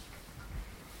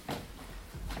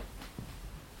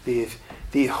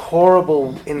 These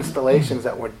horrible installations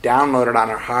that were downloaded on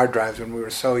our hard drives when we were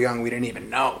so young, we didn't even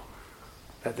know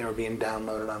that they were being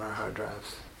downloaded on our hard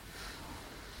drives.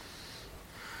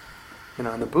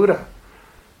 And the Buddha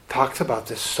talks about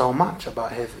this so much,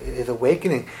 about his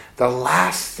awakening. The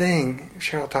last thing,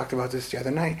 Cheryl talked about this the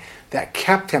other night, that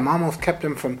almost kept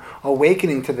him from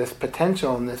awakening to this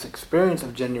potential and this experience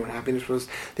of genuine happiness was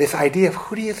this idea of,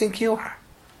 who do you think you are?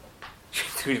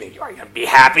 Who do you think you are? You're going to be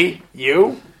happy?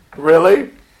 You?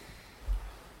 Really?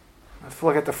 Let's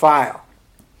look at the file.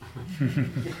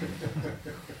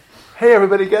 Hey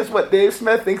everybody, guess what? Dave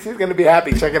Smith thinks he's going to be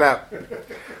happy. Check it out.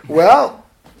 Well,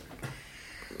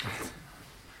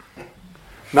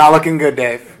 not looking good,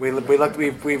 Dave. We've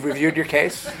reviewed your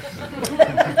case.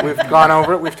 We've gone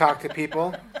over it. We've talked to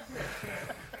people.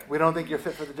 We don't think you're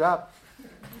fit for the job.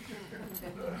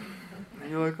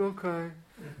 And you're like, okay.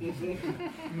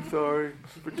 I'm sorry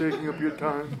for taking up your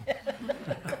time.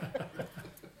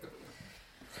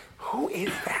 Who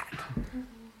is that?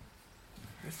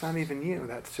 It's not even you.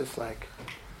 That's just like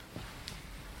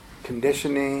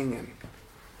conditioning and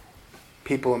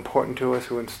people important to us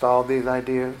who installed these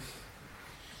ideas.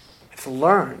 It's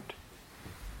learned.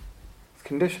 It's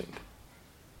conditioned.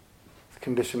 It's a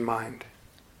conditioned mind.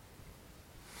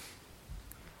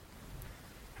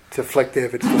 It's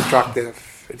afflictive, it's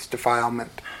destructive, it's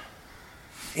defilement.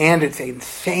 And it's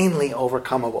insanely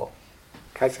overcomable.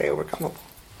 Can I say overcomable?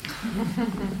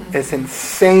 It's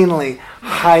insanely,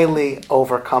 highly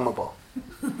overcomable.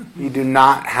 You do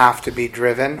not have to be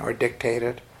driven or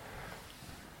dictated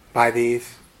by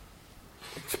these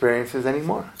experiences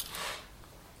anymore.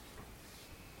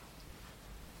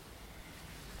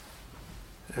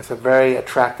 It's a very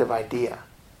attractive idea.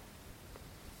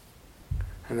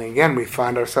 And then again, we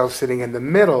find ourselves sitting in the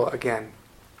middle again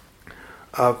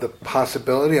of the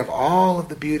possibility of all of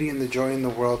the beauty and the joy in the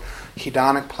world,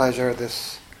 hedonic pleasure,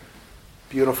 this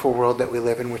beautiful world that we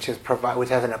live in, which has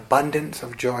an abundance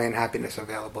of joy and happiness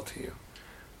available to you.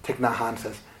 Thich Nhat Hanh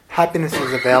says, happiness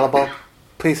is available,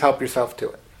 please help yourself to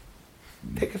it.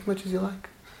 Take as much as you like.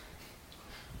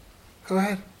 Go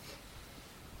ahead.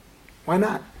 Why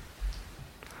not?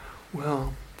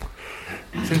 Well,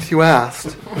 since you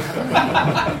asked,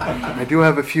 I do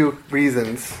have a few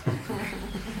reasons,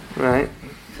 right?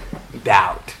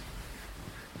 Doubt.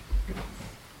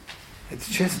 It's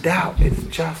just doubt. It's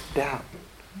just doubt.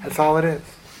 That's all it is.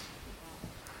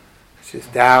 It's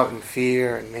just doubt and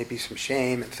fear and maybe some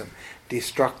shame and some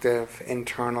destructive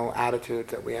internal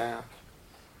attitudes that we have.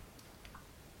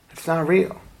 It's not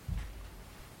real.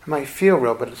 It might feel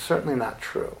real, but it's certainly not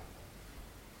true.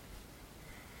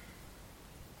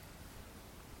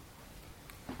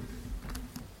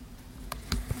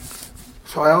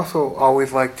 So I also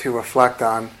always like to reflect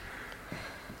on,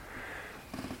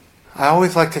 I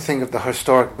always like to think of the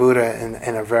historic Buddha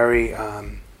in a very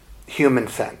human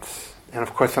sense. And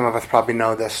of course some of us probably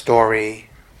know the story,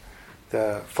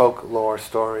 the folklore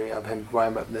story of him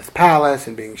growing up in this palace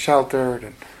and being sheltered,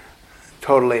 and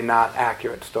totally not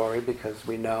accurate story because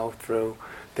we know through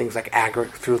things like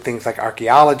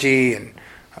archaeology and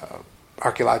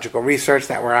archaeological research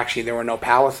that there were no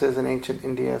palaces in ancient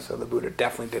India, so the Buddha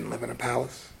definitely didn't live in a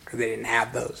palace because they didn't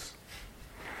have those.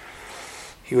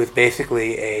 He was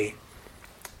basically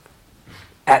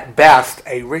at best,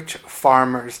 a rich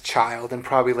farmer's child and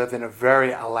probably lived in a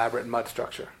very elaborate mud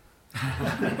structure.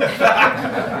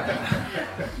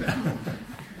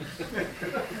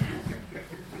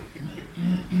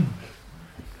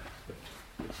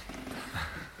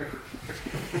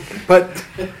 But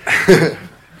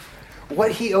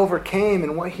what he overcame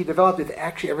and what he developed is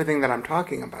actually everything that I'm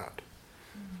talking about.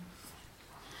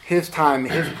 His time,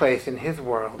 his place in his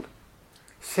world.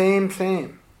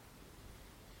 Same.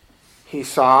 He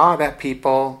saw that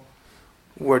people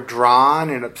were drawn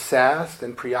and obsessed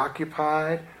and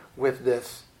preoccupied with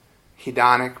this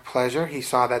hedonic pleasure. He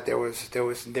saw that there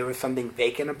was something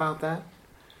vacant about that.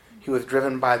 He was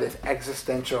driven by this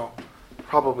existential,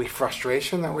 probably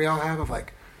frustration that we all have of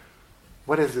like,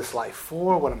 what is this life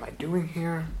for? What am I doing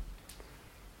here?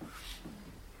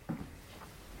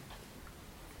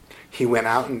 He went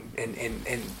out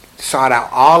and sought out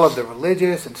all of the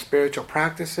religious and spiritual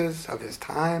practices of his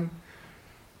time.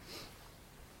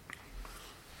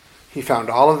 He found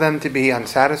all of them to be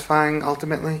unsatisfying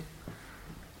ultimately.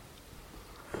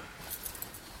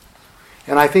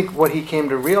 And I think what he came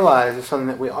to realize is something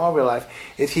that we all realize,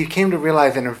 is he came to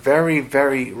realize in a very,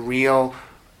 very real,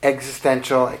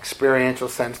 existential, experiential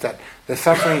sense that the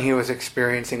suffering he was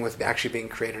experiencing was actually being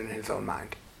created in his own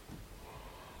mind.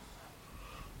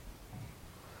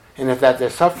 And if that the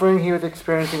suffering he was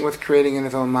experiencing was creating in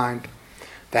his own mind,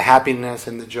 the happiness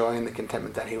and the joy and the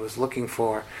contentment that he was looking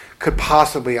for could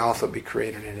possibly also be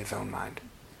created in his own mind.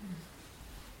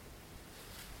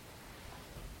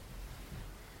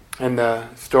 And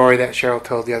the story that Cheryl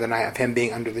told the other night of him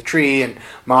being under the tree and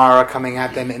Mara coming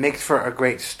at them, it makes for a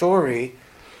great story.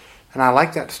 And I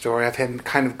like that story of him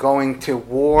kind of going to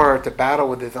war, to battle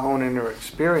with his own inner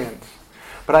experience.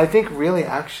 But I think really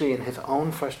actually in his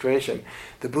own frustration,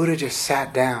 the Buddha just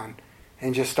sat down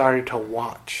and just started to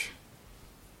watch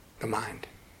the mind.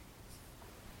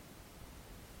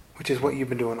 Which is what you've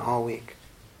been doing all week.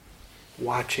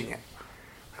 Watching it.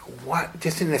 What?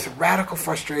 Just in this radical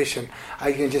frustration,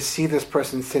 I can just see this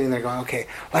person sitting there going, okay,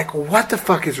 like what the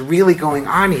fuck is really going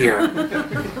on here?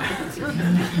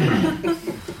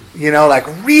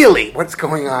 Like really, what's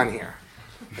going on here?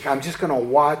 Like I'm just going to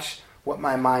watch what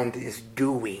my mind is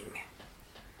doing.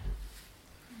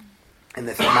 And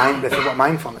this is what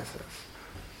mindfulness is.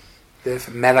 This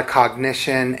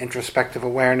metacognition, introspective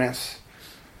awareness,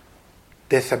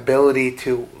 this ability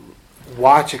to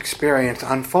watch experience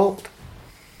unfold.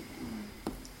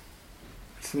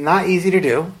 It's not easy to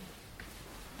do,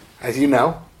 as you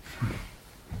know,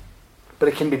 but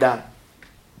it can be done.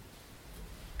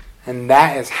 And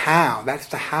that's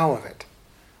the how of it.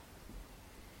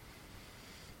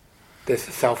 This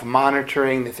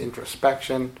self-monitoring, this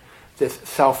introspection, this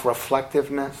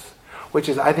self-reflectiveness, which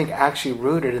is, I think, actually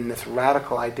rooted in this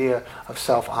radical idea of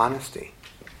self-honesty.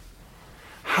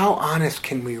 How honest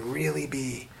can we really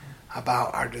be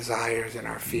about our desires and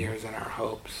our fears and our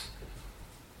hopes?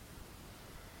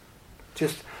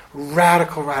 Just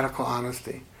radical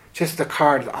honesty. Just the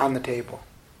cards on the table.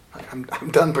 Like,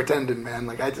 I'm done pretending, man.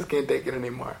 Like, I just can't take it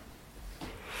anymore.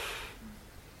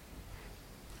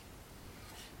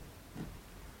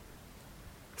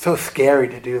 So scary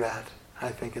to do that, I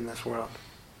think, in this world.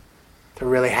 To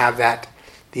really have that,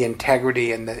 the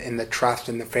integrity and the trust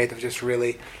and the faith of just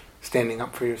really standing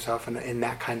up for yourself in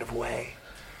that kind of way.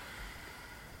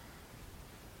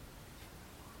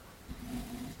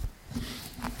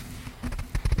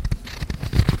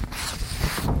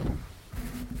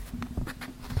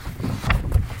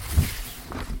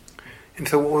 And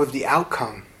so what was the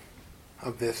outcome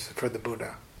of this for the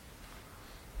Buddha?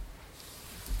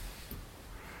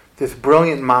 This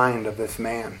brilliant mind of this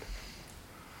man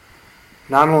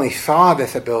not only saw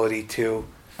this ability to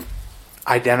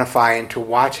identify and to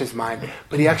watch his mind,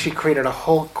 but he actually created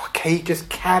he just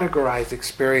categorized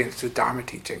experience through Dharma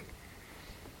teaching.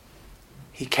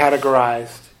 He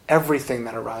categorized everything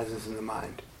that arises in the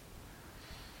mind.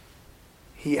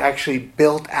 He actually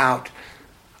built out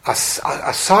a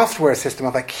software system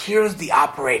of here's the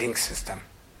operating system.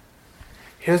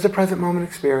 Here's the present moment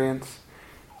experience.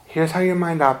 Here's how your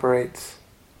mind operates.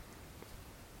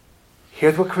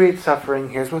 Here's what creates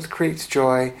suffering. Here's what creates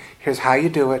joy. Here's how you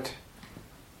do it.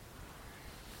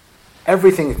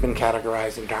 Everything has been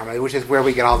categorized in Dharma, which is where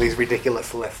we get all these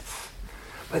ridiculous lists.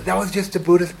 But that was just a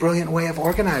Buddhist brilliant way of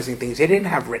organizing things. He didn't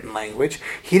have written language.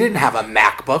 He didn't have a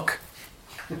MacBook.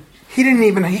 He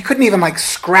couldn't even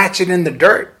scratch it in the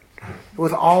dirt. It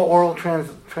was all oral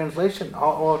translation,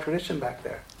 all oral tradition back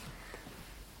there.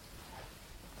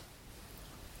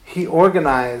 He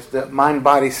organized the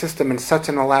mind-body system in such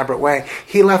an elaborate way.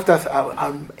 He left us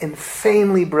an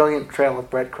insanely brilliant trail of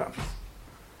breadcrumbs.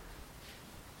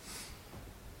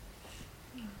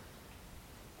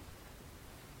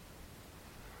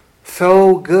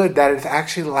 So good that it's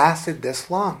actually lasted this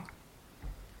long.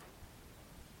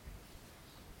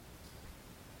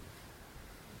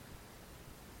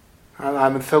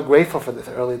 I'm so grateful for this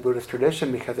early Buddhist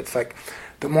tradition because it's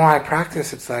the more I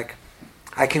practice, it's I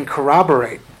can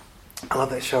corroborate. I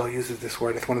love that Shell uses this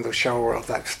word. It's one of those Shell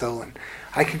words I've stolen.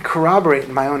 I can corroborate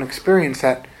in my own experience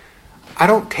that I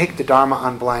don't take the Dharma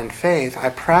on blind faith.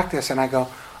 I practice and I go,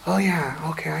 oh yeah,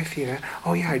 okay, I see that.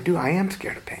 Oh yeah, I do. I am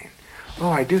scared of pain. Oh,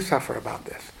 I do suffer about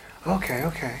this.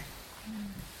 Okay.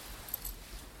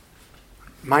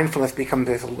 Mindfulness becomes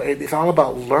this. It's all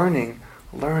about learning.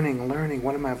 What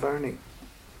am I learning?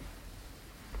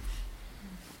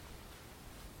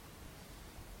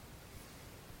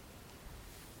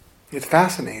 It's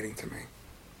fascinating to me.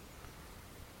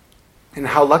 And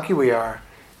how lucky we are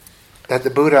that the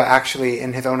Buddha actually,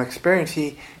 in his own experience,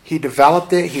 he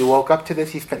developed it, he woke up to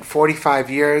this, he spent 45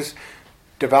 years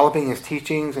developing his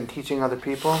teachings and teaching other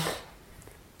people.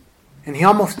 And he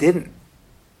almost didn't.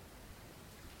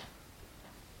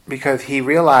 Because he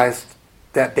realized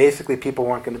that basically people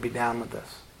weren't going to be down with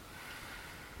this.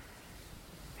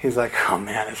 He's like, oh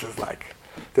man,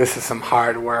 this is some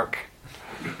hard work.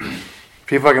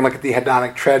 People are going to look at the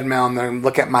hedonic treadmill and then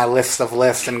look at my list of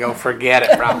lists and go, forget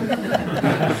it, bro.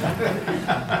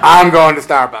 I'm going to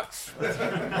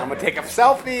Starbucks. I'm going to take a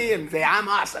selfie and say, I'm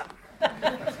awesome.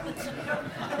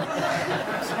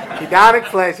 Hedonic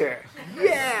pleasure.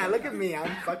 Yeah, look at me.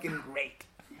 I'm fucking great.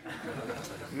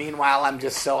 Meanwhile, I'm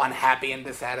just so unhappy and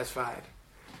dissatisfied.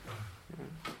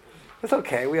 It's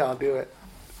okay. We all do it.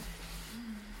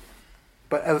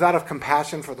 But it was out of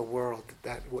compassion for the world,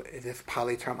 that this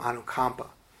Pali term anukampa.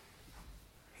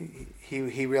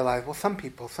 He realized, well, some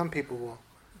people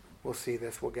will see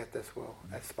this, will get this, will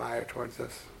aspire towards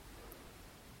this.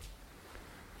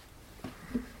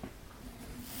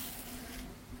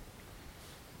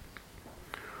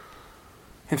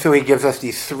 And so he gives us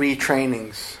these 3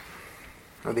 trainings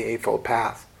of the Eightfold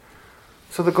Path.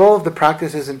 So the goal of the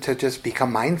practice isn't to just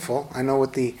become mindful. I know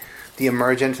with the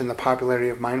emergence and the popularity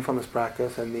of mindfulness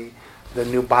practice and the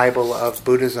new Bible of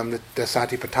Buddhism, the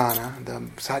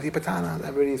Satipatthana,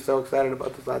 everybody's so excited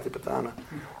about the Satipatthana,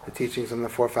 the teachings and the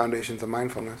 4 foundations of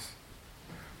mindfulness,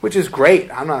 which is great.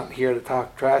 I'm not here to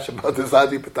talk trash about the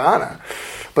Satipatthana,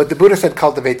 but the Buddha said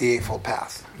cultivate the Eightfold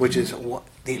Path, which is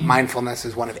the mindfulness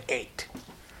is one of 8.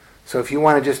 So if you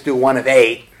want to just do one of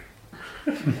 8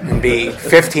 and be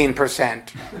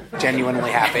 15%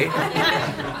 genuinely happy,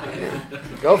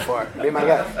 go for it. Be my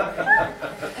guest.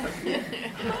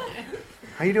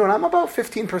 How you doing? I'm about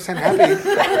 15% happy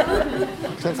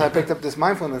since I picked up this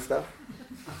mindfulness stuff,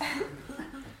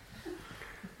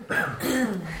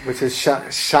 which has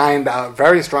shined a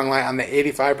very strong light on the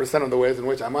 85% of the ways in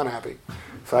which I'm unhappy.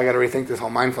 So I got to rethink this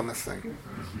whole mindfulness thing.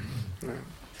 Yeah.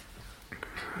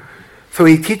 So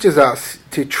he teaches us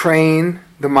to train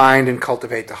the mind and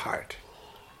cultivate the heart.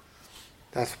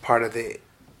 That's part of the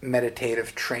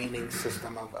meditative training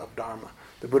system of Dharma.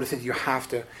 The Buddha says you have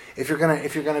to, if you're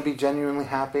gonna be genuinely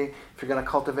happy, if you're gonna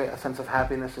cultivate a sense of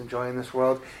happiness and joy in this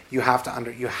world, you have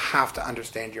to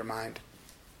understand your mind.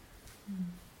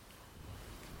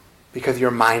 Because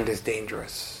your mind is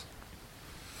dangerous.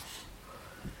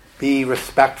 Be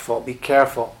respectful, be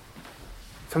careful.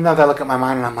 Sometimes I look at my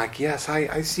mind and I'm like, yes,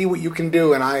 I see what you can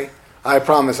do, and I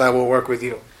promise I will work with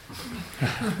you.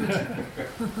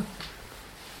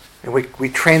 And we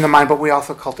train the mind, but we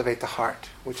also cultivate the heart,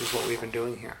 which is what we've been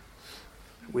doing here.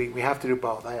 We have to do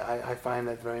both. I find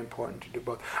that very important to do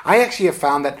both. I actually have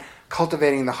found that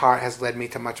cultivating the heart has led me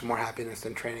to much more happiness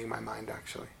than training my mind,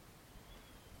 actually.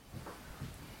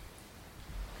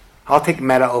 I'll take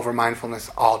metta over mindfulness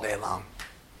all day long.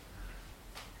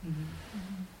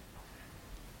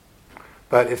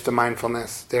 But it's the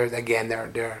mindfulness. They're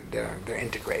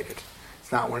integrated.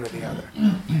 It's not one or the other.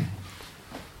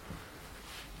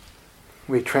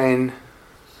 We train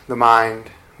the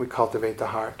mind. We cultivate the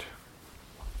heart.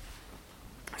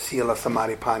 Sila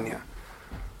Samadhi Panya.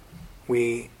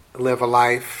 We live a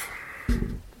life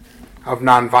of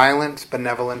nonviolence,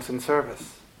 benevolence, and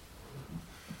service.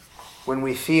 When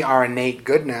we see our innate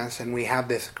goodness and we have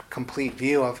this complete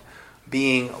view of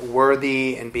being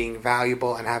worthy and being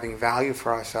valuable and having value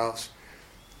for ourselves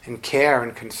and care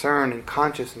and concern and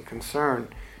conscious and concern,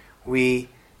 we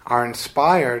are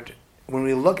inspired. When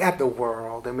we look at the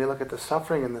world and we look at the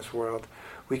suffering in this world,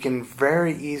 we can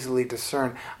very easily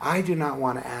discern, I do not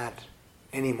want to add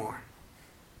any more.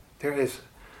 There is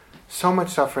so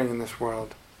much suffering in this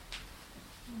world.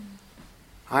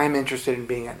 I am interested in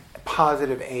being a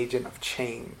positive agent of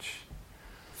change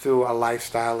through a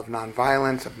lifestyle of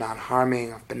nonviolence, of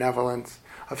non-harming, of benevolence,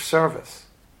 of service.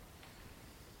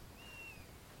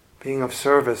 Being of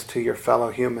service to your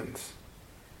fellow humans.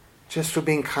 Just for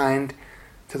being kind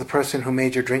to the person who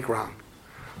made your drink wrong,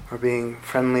 or being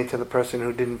friendly to the person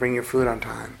who didn't bring your food on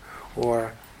time,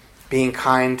 or being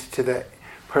kind to the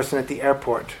person at the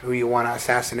airport who you want to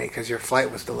assassinate because your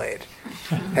flight was delayed,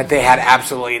 that they had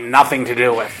absolutely nothing to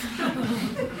do with.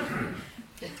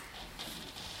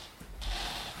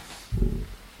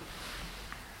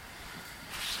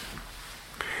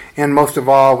 And most of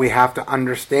all, we have to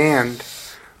understand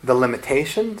the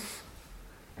limitations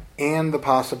and the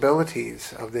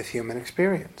possibilities of this human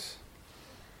experience.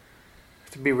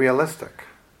 To be realistic.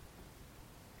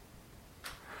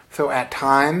 So at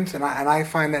times, and I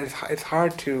find that it's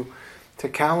hard to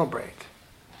calibrate.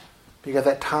 Because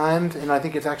at times, and I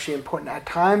think it's actually important, at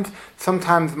times,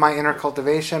 sometimes my inner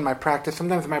cultivation, my practice,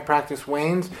 sometimes my practice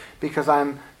wanes because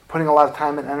I'm putting a lot of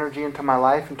time and energy into my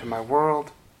life, into my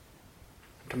world,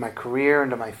 into my career,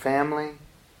 into my family.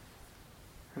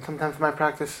 And sometimes my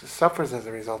practice suffers as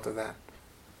a result of that.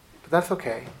 But that's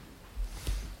okay.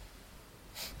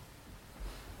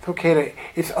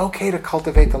 It's okay to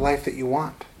cultivate the life that you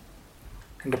want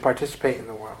and to participate in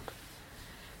the world.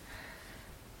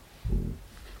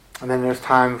 And then there's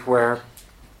times where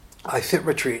I sit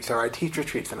retreats or I teach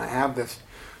retreats and I have this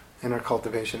inner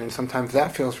cultivation, and sometimes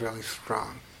that feels really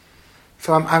strong.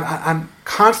 So I'm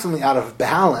constantly out of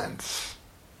balance,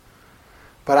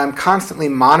 but I'm constantly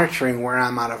monitoring where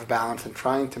I'm out of balance and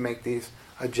trying to make these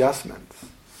adjustments,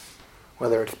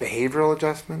 whether it's behavioral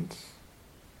adjustments,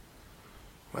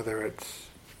 whether it's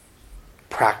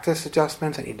practice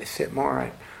adjustments. I need to sit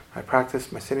more.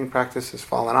 My sitting practice has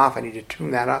fallen off. I need to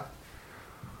tune that up.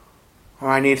 Or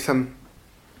I need some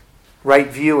right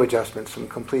view adjustments, some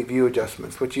complete view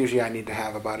adjustments, which usually I need to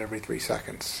have about every 3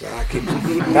 seconds. So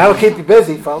that'll keep you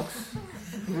busy, folks.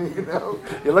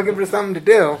 You're looking for something to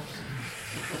do.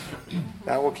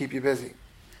 That will keep you busy.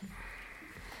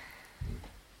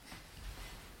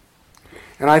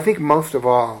 And I think most of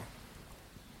all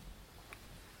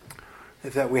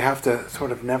is that we have to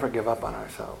sort of never give up on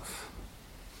ourselves.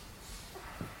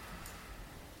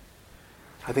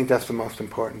 I think that's the most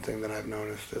important thing that I've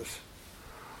noticed is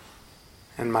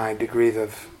in my degrees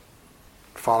of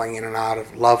falling in and out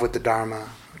of love with the Dharma,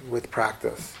 with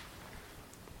practice.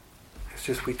 It's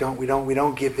just we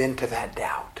don't give in to that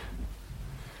doubt.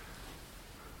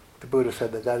 The Buddha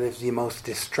said that is the most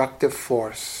destructive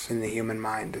force in the human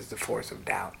mind, is the force of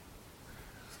doubt.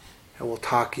 It will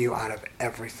talk you out of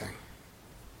everything.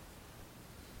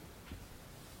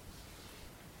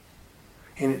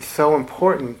 And it's so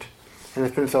important, and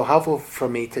it's been so helpful for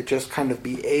me to just kind of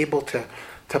be able to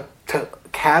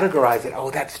categorize it. Oh,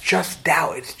 that's just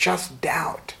doubt. It's just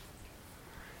doubt.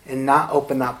 And not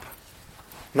open up,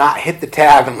 not hit the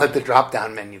tab and let the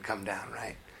drop-down menu come down,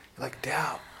 right? You're like,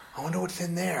 doubt. I wonder what's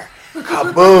in there.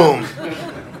 Kaboom!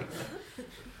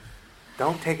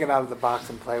 Don't take it out of the box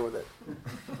and play with it.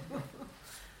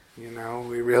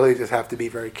 We really just have to be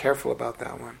very careful about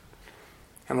that one.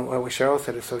 And what Cheryl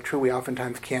said is so true. We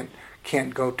oftentimes can't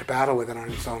go to battle with it on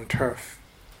its own turf.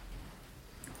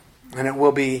 And it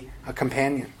will be a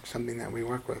companion, something that we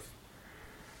work with.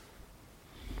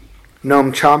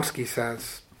 Noam Chomsky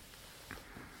says,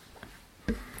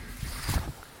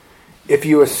 if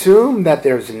you assume that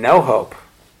there's no hope,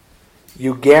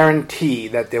 you guarantee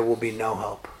that there will be no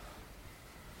hope.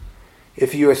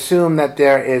 If you assume that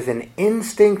there is an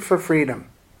instinct for freedom,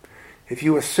 if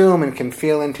you assume and can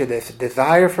feel into this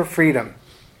desire for freedom,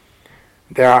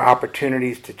 there are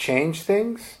opportunities to change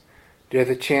things. There's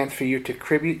a chance for you to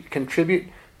contribute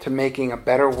to making a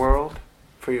better world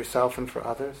for yourself and for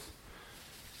others.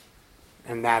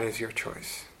 And that is your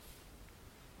choice.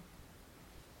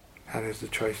 That is the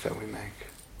choice that we make.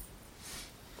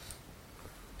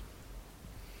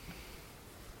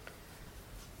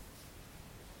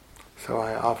 So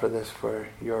I offer this for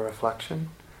your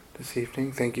reflection this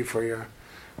evening. Thank you for your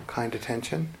kind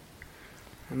attention.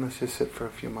 And let's just sit for a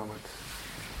few moments.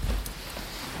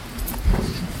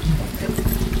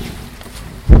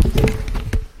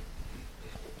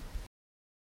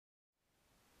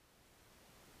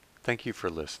 Thank you for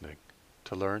listening.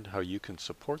 To learn how you can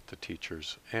support the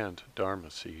teachers and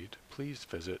Dharma Seed, please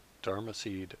visit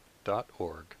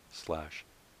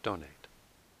dharmaseed.org/donate.